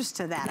any interest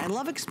to that. I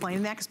love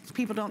explaining that because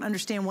people don't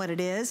understand what it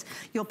is.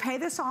 You'll pay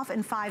this off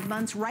in 5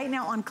 months. Right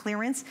now on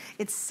clearance,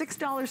 it's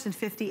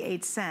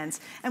 $6.58.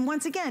 And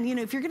once again, you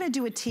know, if you're gonna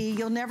do a tee,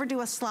 you'll never never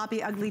do a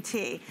sloppy, ugly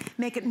tea.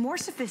 Make it more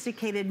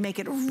sophisticated, make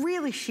it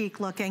really chic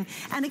looking.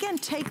 And again,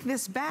 take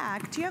this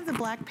back. Do you have the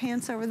black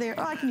pants over there?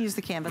 Oh, I can use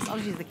the canvas. I'll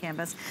just use the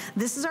canvas.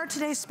 This is our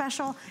today's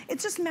special. It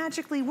just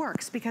magically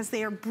works because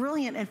they are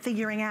brilliant at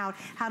figuring out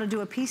how to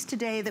do a piece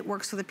today that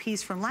works with a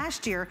piece from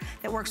last year,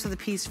 that works with a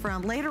piece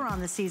from later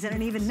on the season,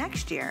 and even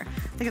next year.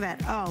 Look at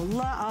that. Oh,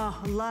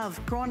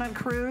 love. Going on a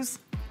cruise.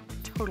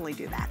 Totally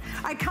do that.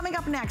 All right, coming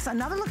up next,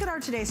 another look at our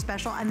today's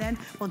special, and then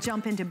we'll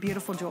jump into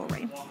beautiful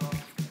jewelry.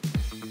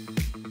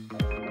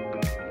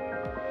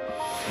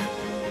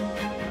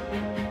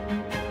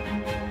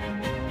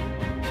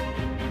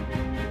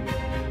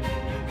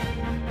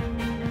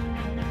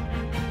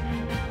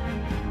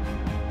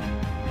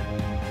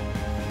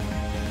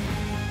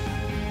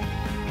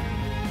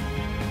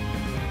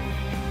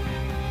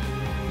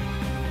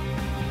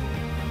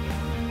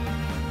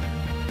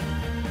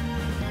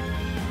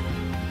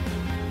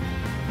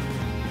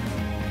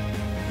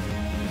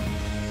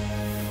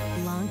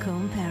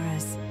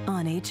 Paris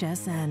on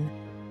HSN.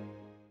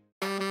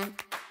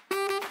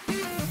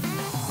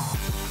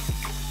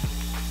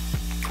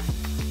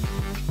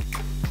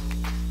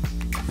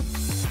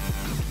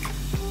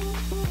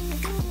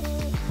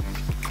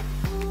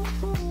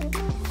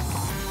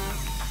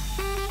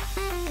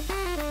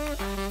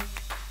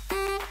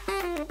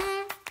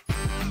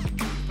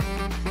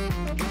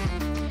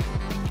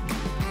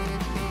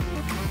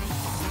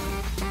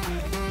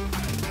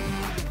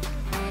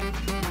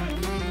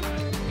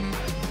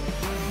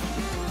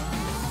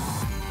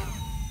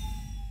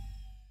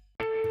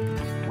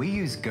 We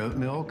use goat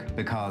milk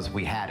because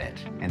we had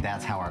it, and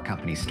that's how our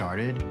company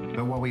started.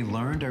 But what we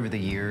learned over the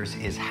years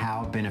is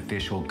how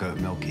beneficial goat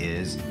milk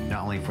is,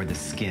 not only for the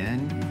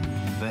skin,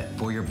 but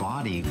for your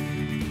body.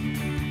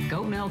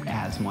 Goat milk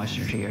adds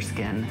moisture to your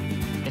skin.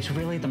 It's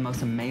really the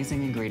most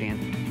amazing ingredient.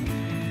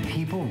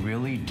 People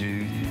really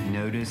do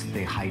notice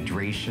the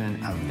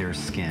hydration of their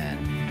skin.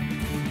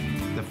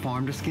 The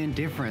farm to skin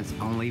difference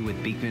only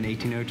with Beekman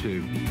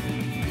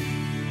 1802.